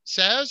Salanter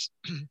says,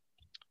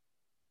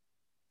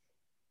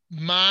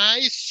 my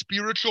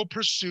spiritual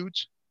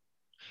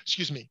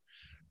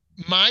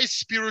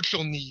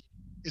need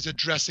is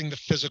addressing the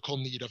physical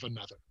need of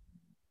another,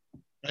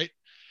 right?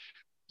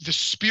 The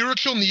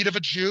spiritual need of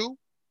a Jew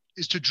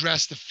is to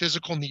address the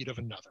physical need of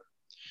another.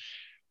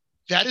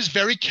 That is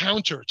very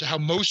counter to how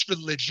most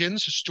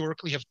religions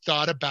historically have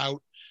thought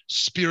about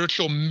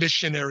spiritual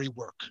missionary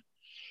work.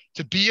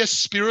 To be a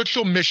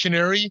spiritual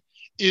missionary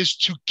is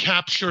to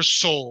capture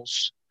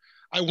souls.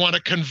 I want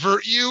to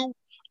convert you.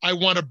 I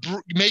want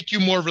to make you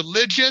more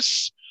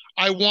religious.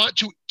 I want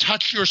to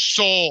touch your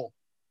soul.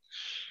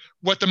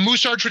 What the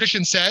Musar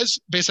tradition says,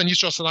 based on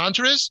Yisrael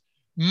Salanter, is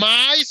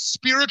my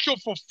spiritual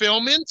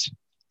fulfillment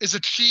is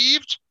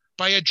achieved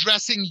by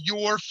addressing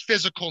your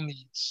physical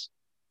needs.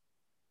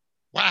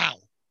 Wow.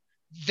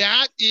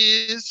 That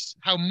is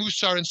how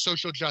Musar and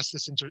social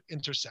justice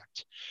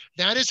intersect.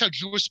 That is how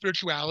Jewish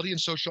spirituality and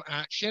social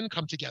action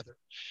come together.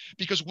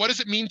 Because what does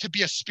it mean to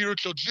be a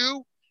spiritual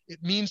Jew?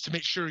 It means to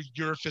make sure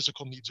your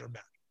physical needs are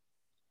met,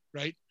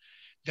 right?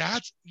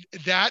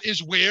 That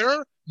is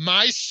where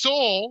my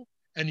soul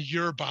and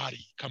your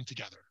body come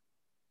together.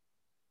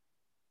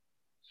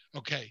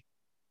 Okay.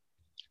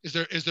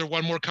 Is there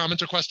one more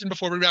comment or question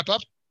before we wrap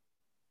up?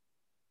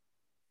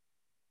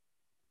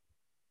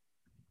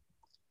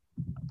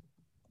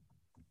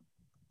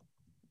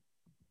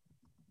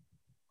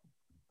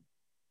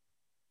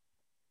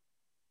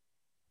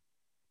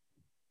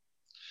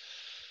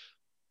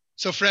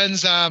 So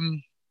friends, I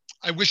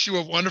wish you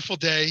a wonderful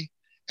day,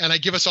 and I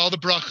give us all the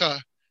bracha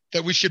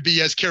that we should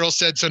be, as Carol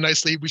said so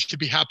nicely, we should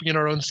be happy in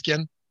our own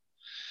skin.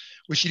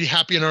 We should be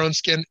happy in our own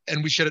skin,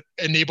 and we should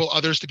enable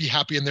others to be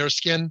happy in their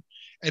skin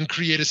and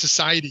create a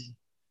society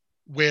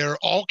where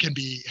all can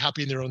be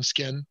happy in their own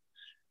skin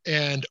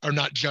and are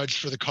not judged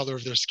for the color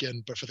of their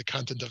skin, but for the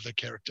content of their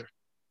character.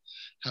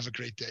 Have a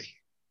great day.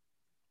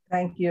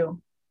 Thank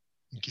you.